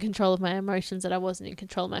wasn't in control of my emotions that I wasn't in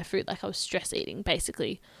control of my food. Like I was stress eating,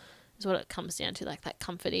 basically, is what it comes down to, like that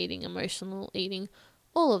comfort eating, emotional eating,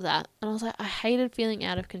 all of that. And I was like, I hated feeling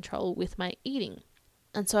out of control with my eating.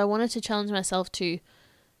 And so I wanted to challenge myself to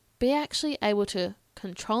be actually able to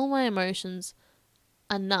control my emotions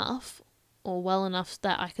enough, or well enough,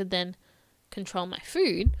 that I could then control my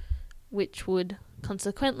food, which would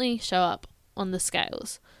consequently show up on the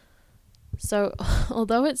scales. So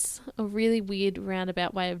although it's a really weird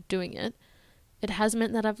roundabout way of doing it, it has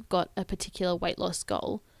meant that I've got a particular weight loss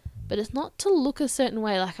goal, but it's not to look a certain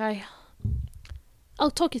way. Like I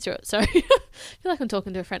I'll talk you through it. Sorry. I feel like I'm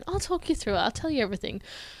talking to a friend. I'll talk you through it. I'll tell you everything.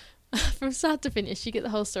 From start to finish, you get the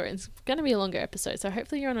whole story. It's going to be a longer episode, so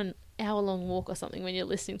hopefully you're on an hour-long walk or something when you're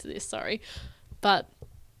listening to this. Sorry. But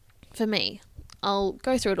for me, I'll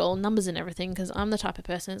go through it all, numbers and everything, because I'm the type of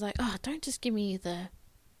person who's like, oh, don't just give me the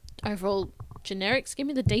overall generics, give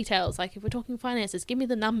me the details. Like, if we're talking finances, give me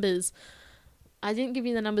the numbers. I didn't give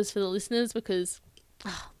you the numbers for the listeners because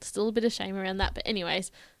still a bit of shame around that. But anyways,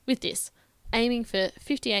 with this, aiming for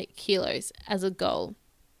 58 kilos as a goal.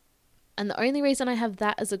 And the only reason I have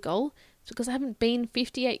that as a goal is because I haven't been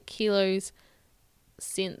 58 kilos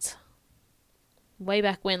since way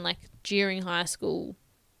back when, like during high school,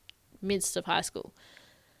 midst of high school.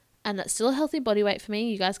 And that's still a healthy body weight for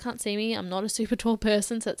me. You guys can't see me. I'm not a super tall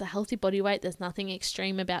person, so it's a healthy body weight. There's nothing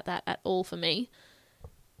extreme about that at all for me.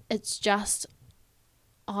 It's just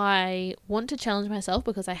I want to challenge myself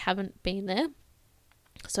because I haven't been there.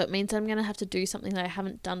 So it means I'm going to have to do something that I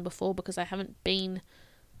haven't done before because I haven't been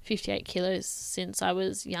 58 kilos since I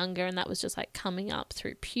was younger, and that was just like coming up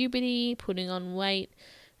through puberty, putting on weight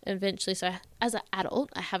eventually. So as an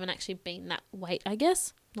adult, I haven't actually been that weight, I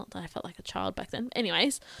guess. Not that I felt like a child back then.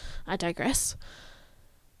 Anyways, I digress.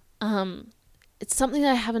 It's something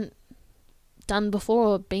that I haven't done before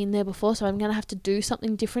or been there before, so I'm going to have to do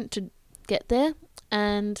something different to get there.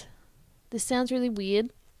 And this sounds really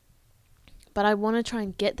weird, but I want to try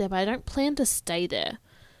and get there, but I don't plan to stay there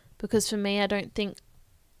because for me, I don't think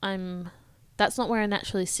that's not where I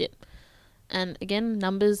naturally sit. And again,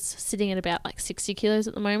 numbers sitting at about like 60 kilos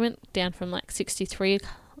at the moment, down from like 63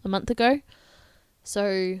 a month ago.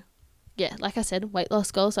 So yeah, like I said, weight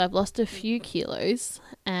loss goal. So I've lost a few kilos,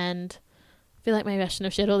 and I feel like maybe I shouldn't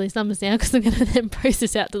have shared all these numbers now because I'm going to then post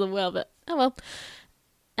this out to the world, but oh well.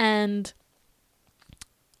 And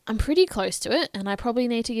I'm pretty close to it, and I probably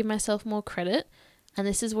need to give myself more credit. And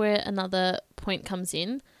this is where another point comes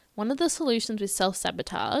in. One of the solutions with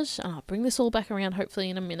self-sabotage, and I'll bring this all back around hopefully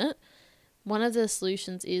in a minute, one of the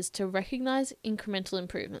solutions is to recognize incremental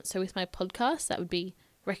improvement. So with my podcast, that would be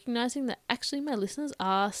recognizing that actually my listeners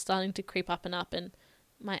are starting to creep up and up, and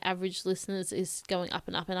my average listeners is going up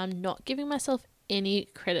and up, and I'm not giving myself any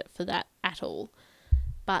credit for that at all.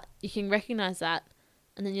 But you can recognize that,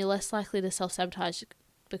 and then you're less likely to self-sabotage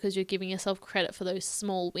because you're giving yourself credit for those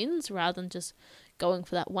small wins rather than just going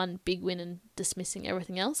for that one big win and dismissing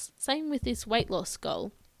everything else. Same with this weight loss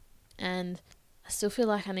goal. And I still feel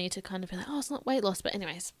like I need to kind of be like, oh, it's not weight loss, but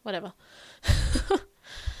anyways, whatever.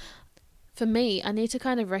 For me, I need to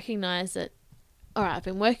kind of recognize that, all right, I've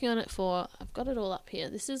been working on it I've got it all up here.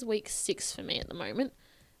 This is week 6 for me at the moment.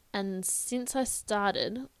 And since I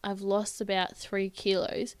started, I've lost about 3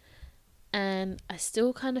 kilos. And I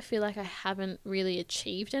still kind of feel like I haven't really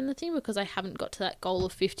achieved anything because I haven't got to that goal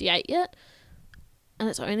of 58 yet. And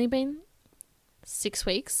it's only been 6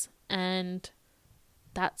 weeks, and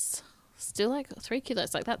that's still like 3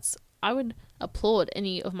 kilos. Like I would applaud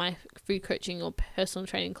any of my food coaching or personal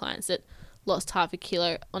training clients that lost half a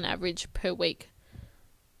kilo on average per week.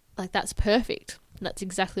 Like that's perfect. That's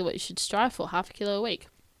exactly what you should strive for, half a kilo a week.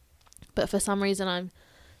 But for some reason, I'm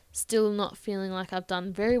still not feeling like I've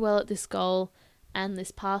done very well at this goal. And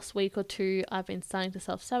this past week or two, I've been starting to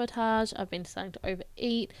self-sabotage. I've been starting to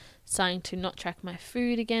overeat, starting to not track my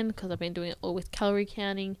food again because I've been doing it all with calorie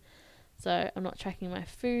counting. So I'm not tracking my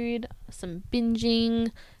food, some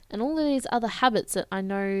binging, and all of these other habits that I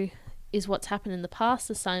know is what's happened in the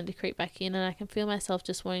past are starting to creep back in, and I can feel myself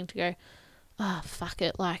just wanting to go, fuck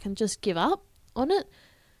it, like, and just give up on it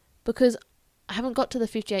because I haven't got to the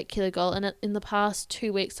 58 kilo goal, and in the past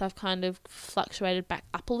 2 weeks I've kind of fluctuated back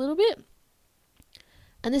up a little bit.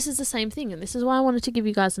 And this is the same thing, and this is why I wanted to give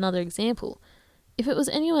you guys another example. If it was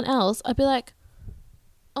anyone else, I'd be like,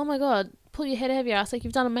 oh my god, pull your head out of your ass, like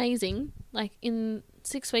you've done amazing. Like in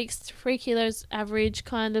 6 weeks, 3 kilos average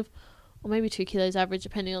kind of, or maybe 2 kilos average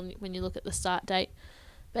depending on when you look at the start date.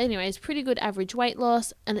 But anyways, pretty good average weight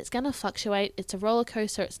loss, and it's going to fluctuate. It's a roller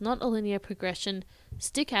coaster. It's not a linear progression.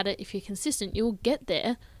 Stick at it. If you're consistent, you'll get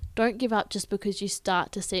there. Don't give up just because you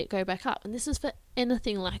start to see it go back up. And this is for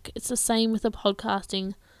anything. Like it's the same with the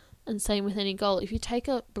podcasting and same with any goal. If you take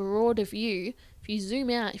a broader view, if you zoom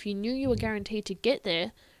out, if you knew you were guaranteed to get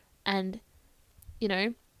there, and you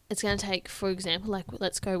know, it's going to take, for example, like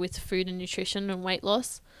let's go with food and nutrition and weight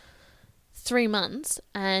loss, 3 months,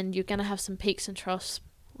 and you're going to have some peaks and troughs.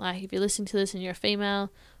 Like if you're listening to this and you're a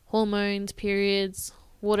female, hormones, periods,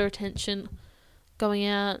 water retention, going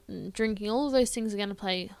out and drinking, all of those things are going to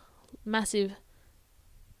play massive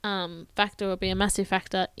factor or be a massive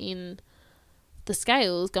factor in the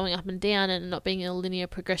scales going up and down and not being a linear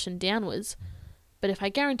progression downwards. But if I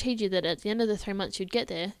guaranteed you that at the end of the 3 months you'd get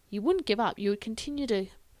there, you wouldn't give up. You would continue to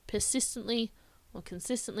persistently or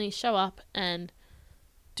consistently show up and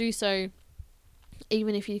do so,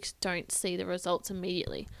 even if you don't see the results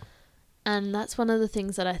immediately. And that's one of the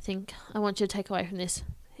things that I think I want you to take away from this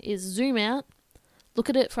is zoom out, look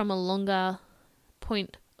at it from a longer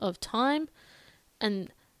point of time,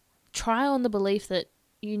 and try on the belief that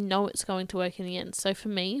you know it's going to work in the end. So for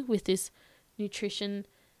me, with this nutrition,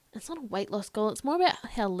 it's not a weight loss goal. It's more about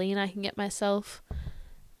how lean I can get myself.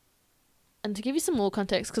 And to give you some more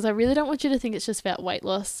context, because I really don't want you to think it's just about weight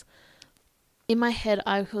loss. In my head,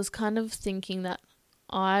 I was kind of thinking that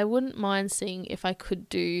I wouldn't mind seeing if I could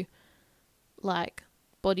do like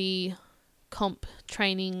body comp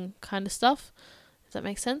training kind of stuff, if that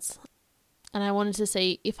makes sense. And I wanted to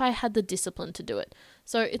see if I had the discipline to do it.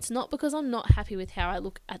 So it's not because I'm not happy with how I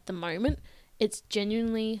look at the moment. It's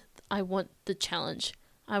genuinely, I want the challenge.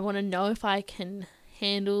 I want to know if I can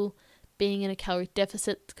handle being in a calorie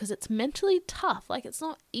deficit, because it's mentally tough. Like, it's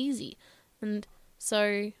not easy. And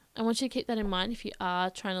so I want you to keep that in mind if you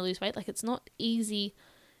are trying to lose weight. Like, it's not easy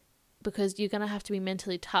because you're going to have to be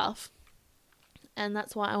mentally tough. And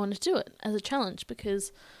that's why I want to do it as a challenge,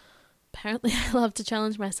 because apparently I love to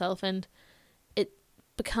challenge myself, and it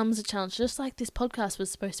becomes a challenge. Just like this podcast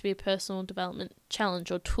was supposed to be a personal development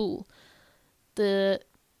challenge or tool. The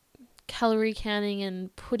calorie counting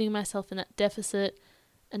and putting myself in that deficit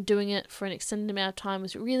and doing it for an extended amount of time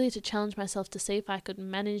was really to challenge myself to see if I could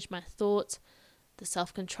manage my thoughts, the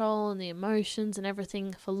self-control and the emotions and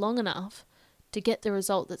everything for long enough to get the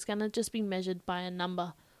result that's going to just be measured by a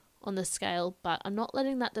number on the scale. But I'm not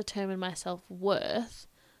letting that determine my self-worth.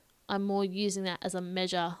 I'm more using that as a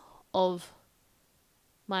measure of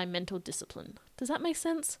my mental discipline. Does that make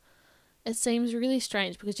sense? It seems really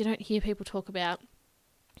strange because you don't hear people talk about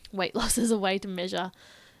weight loss as a way to measure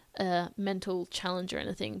a mental challenge or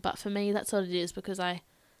anything. But for me, that's what it is, because I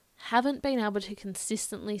haven't been able to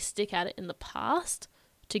consistently stick at it in the past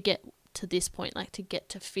to get to this point, like to get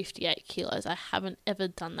to 58 kilos. I haven't ever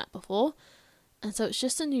done that before. And so it's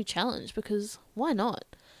just a new challenge, because why not?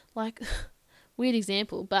 Like, weird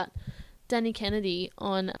example, but Danny Kennedy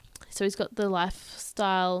so he's got the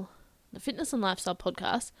fitness and lifestyle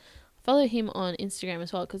podcast. Follow him on Instagram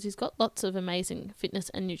as well, because he's got lots of amazing fitness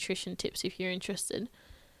and nutrition tips if you're interested.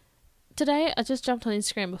 Today, I just jumped on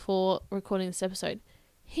Instagram before recording this episode.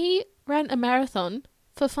 He ran a marathon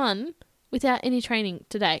for fun without any training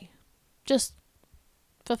today. Just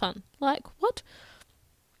for fun. Like, what?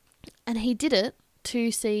 And he did it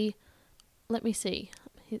to see, let me see.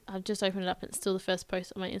 I've just opened it up and it's still the first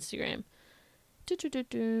post on my Instagram.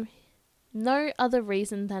 No other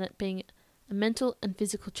reason than it being a mental and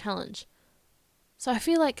physical challenge. So I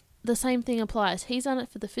feel like the same thing applies. He's done it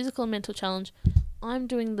for the physical and mental challenge. I'm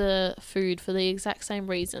doing the food for the exact same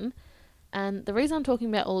reason. And the reason I'm talking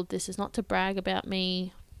about all of this is not to brag about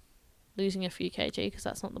me losing a few kg, because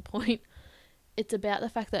that's not the point. It's about the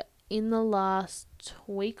fact that in the last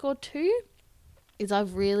week or two is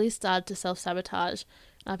I've really started to self-sabotage.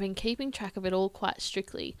 And I've been keeping track of it all quite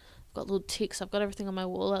strictly. I've got little ticks. I've got everything on my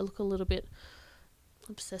wall. I look a little bit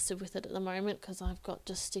obsessive with it at the moment because I've got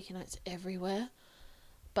just sticky notes everywhere.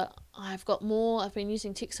 But I've been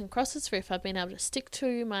using ticks and crosses for if I've been able to stick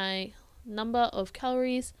to my number of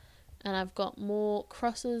calories. And I've got more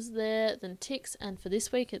crosses there than ticks. And for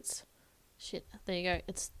this week, there you go.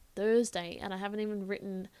 It's Thursday and I haven't even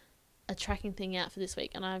written a tracking thing out for this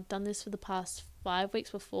week. And I've done this for the past 5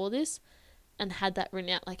 weeks before this and had that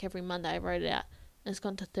written out. Like every Monday I wrote it out. And it's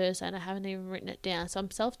gone to Thursday and I haven't even written it down. So I'm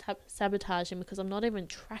self-sabotaging because I'm not even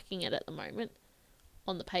tracking it at the moment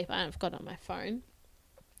on the paper. I've got it on my phone.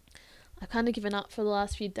 I've kind of given up for the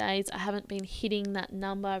last few days. I haven't been hitting that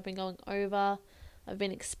number. I've been going over. I've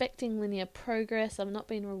been expecting linear progress. I've not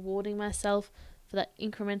been rewarding myself for that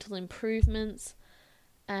incremental improvements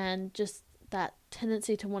and just that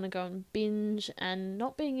tendency to want to go and binge and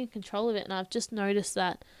not being in control of it. And I've just noticed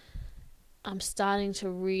that I'm starting to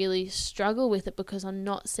really struggle with it because I'm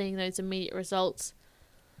not seeing those immediate results.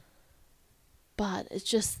 But it's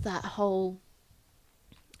just that whole,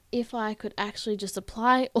 if I could actually just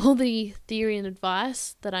apply all the theory and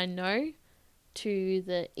advice that I know to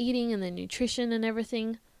the eating and the nutrition and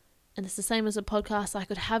everything, and it's the same as a podcast, I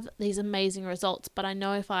could have these amazing results. But I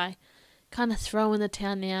know if I kind of throw in the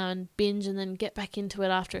towel now and binge and then get back into it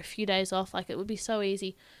after a few days off, like it would be so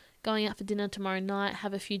easy. Going out for dinner tomorrow night,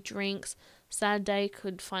 have a few drinks. Saturday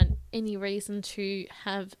could find any reason to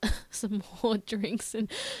have some more drinks and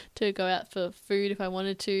to go out for food if I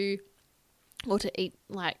wanted to, or to eat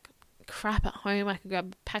like crap at home. I could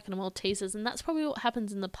grab a packet of Maltesers, and that's probably what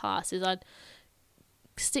happens in the past is I'd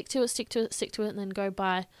stick to it, and then go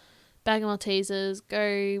buy bag of Maltesers,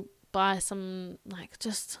 go buy some, like,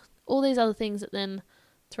 just all these other things that then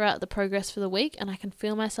throughout the progress for the week, and I can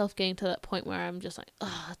feel myself getting to that point where I'm just like,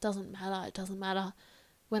 oh, it doesn't matter,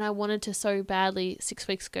 when I wanted to so badly 6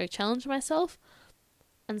 weeks ago challenge myself.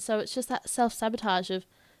 And so it's just that self-sabotage of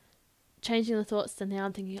changing the thoughts to now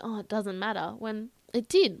I'm thinking, oh, it doesn't matter, when it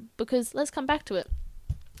did. Because let's come back to it.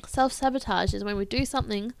 Self-sabotage is when we do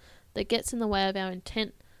something that gets in the way of our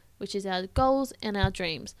intent, which is our goals and our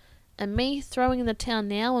dreams. And me throwing in the towel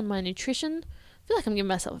now on my nutrition, I feel like I'm giving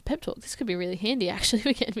myself a pep talk. This could be really handy actually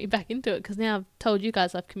for getting me back into it, because now I've told you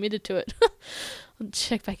guys I've committed to it. I'll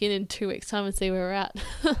check back in 2 weeks time and see where we're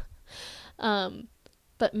at.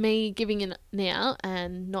 But me giving in now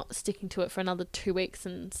and not sticking to it for another 2 weeks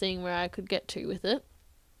and seeing where I could get to with it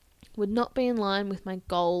would not be in line with my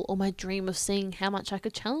goal or my dream of seeing how much I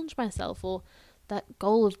could challenge myself, or that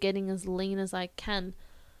goal of getting as lean as I can.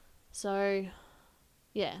 So,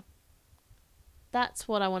 yeah, that's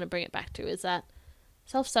what I want to bring it back to, is that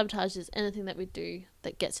self-sabotage is anything that we do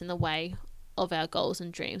that gets in the way of our goals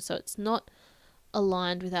and dreams. So it's not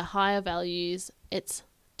aligned with our higher values. It's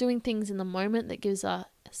doing things in the moment that gives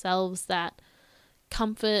ourselves that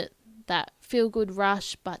comfort, that feel-good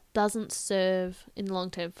rush, but doesn't serve in the long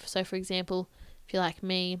term. So, for example, if you're like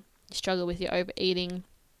me, you struggle with your overeating,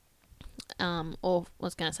 or I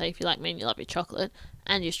was going to say, if you're like me and you love your chocolate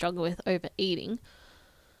and you struggle with overeating,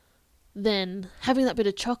 then having that bit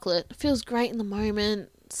of chocolate feels great in the moment,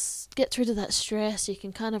 gets rid of that stress, you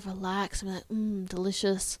can kind of relax and be like,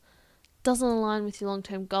 delicious. Doesn't align with your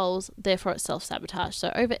long-term goals, therefore it's self-sabotage.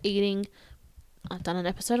 So overeating, I've done an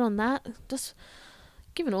episode on that, just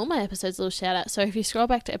giving all my episodes a little shout out. So if you scroll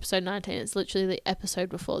back to episode 19, it's literally the episode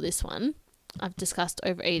before this one, I've discussed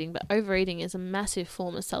overeating, but overeating is a massive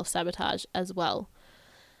form of self-sabotage as well.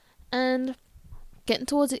 And getting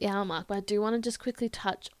towards the hour mark, but I do want to just quickly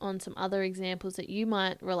touch on some other examples that you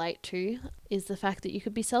might relate to, is the fact that you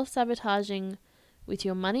could be self-sabotaging with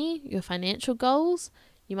your money, your financial goals.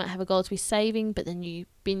 You might have a goal to be saving, but then you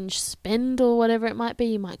binge spend or whatever it might be.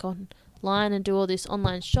 You might go online and do all this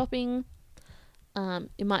online shopping.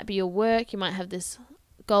 It might be your work. You might have this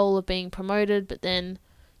goal of being promoted, but then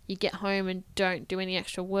you get home and don't do any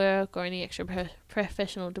extra work or any extra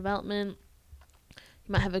professional development.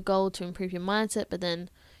 You might have a goal to improve your mindset, but then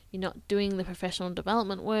you're not doing the professional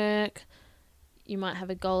development work. You might have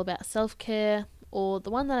a goal about self-care, or the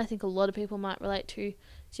one that I think a lot of people might relate to,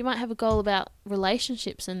 so you might have a goal about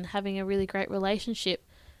relationships and having a really great relationship.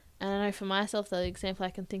 And I know for myself, the example I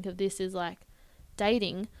can think of this is like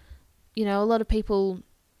dating. You know, a lot of people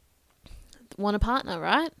want a partner,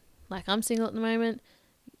 right? Like, I'm single at the moment.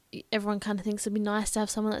 Everyone kind of thinks it'd be nice to have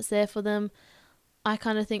someone that's there for them. I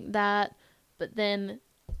kind of think that, but then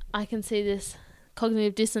I can see this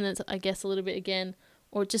cognitive dissonance, I guess, a little bit again,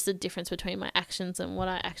 or just a difference between my actions and what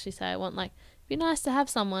I actually say I want. Like, it'd be nice to have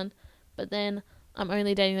someone, but then I'm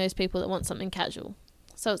only dating those people that want something casual.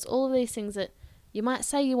 So it's all of these things that you might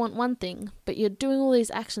say you want one thing, but you're doing all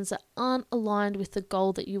these actions that aren't aligned with the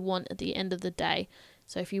goal that you want at the end of the day.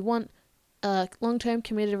 So if you want a long-term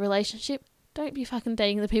committed relationship, don't be fucking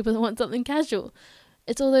dating the people that want something casual.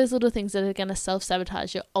 It's all those little things that are going to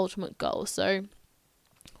self-sabotage your ultimate goal. So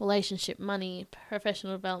relationship, money,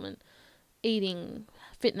 professional development, eating,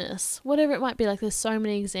 fitness, whatever it might be. Like, there's so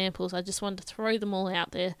many examples. I just wanted to throw them all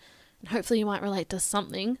out there, and hopefully you might relate to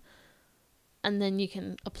something, and then you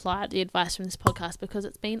can apply the advice from this podcast, because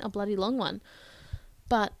it's been a bloody long one,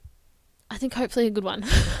 but I think hopefully a good one.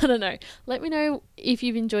 I don't know. Let me know if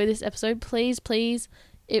you've enjoyed this episode. Please,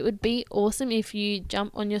 it would be awesome if you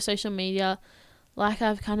jump on your social media. Like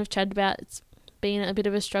I've kind of chatted about, it's been a bit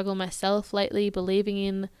of a struggle myself lately, believing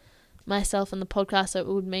in myself and the podcast, so it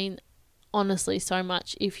would mean honestly so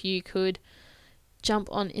much if you could jump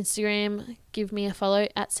on Instagram, give me a follow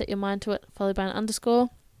at Set Your Mind to It, followed by an _.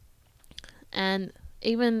 And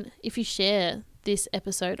even if you share this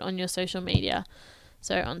episode on your social media,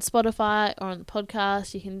 so on Spotify or on the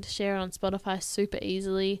podcast, you can share it on Spotify super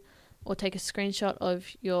easily, or take a screenshot of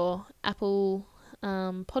your Apple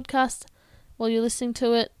podcast while you're listening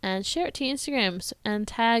to it and share it to your Instagrams and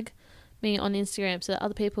tag me on Instagram so that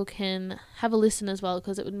other people can have a listen as well,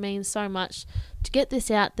 because it would mean so much to get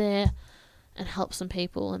this out there and help some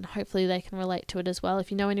people, and hopefully they can relate to it as well.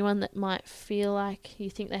 If you know anyone that might feel like you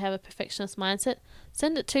think they have a perfectionist mindset,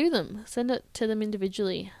 send it to them. Send it to them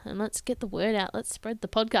individually, and let's get the word out. Let's spread the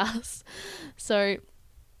podcast. So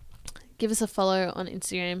give us a follow on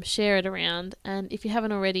Instagram, share it around, and if you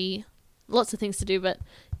haven't already, lots of things to do, but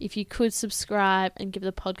if you could subscribe and give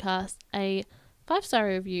the podcast a 5-star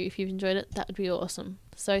review if you've enjoyed it, that would be awesome.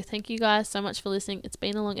 So thank you guys so much for listening. It's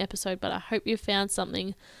been a long episode, but I hope you found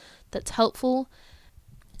something that's helpful,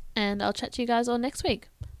 and I'll chat to you guys all next week.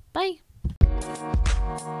 Bye.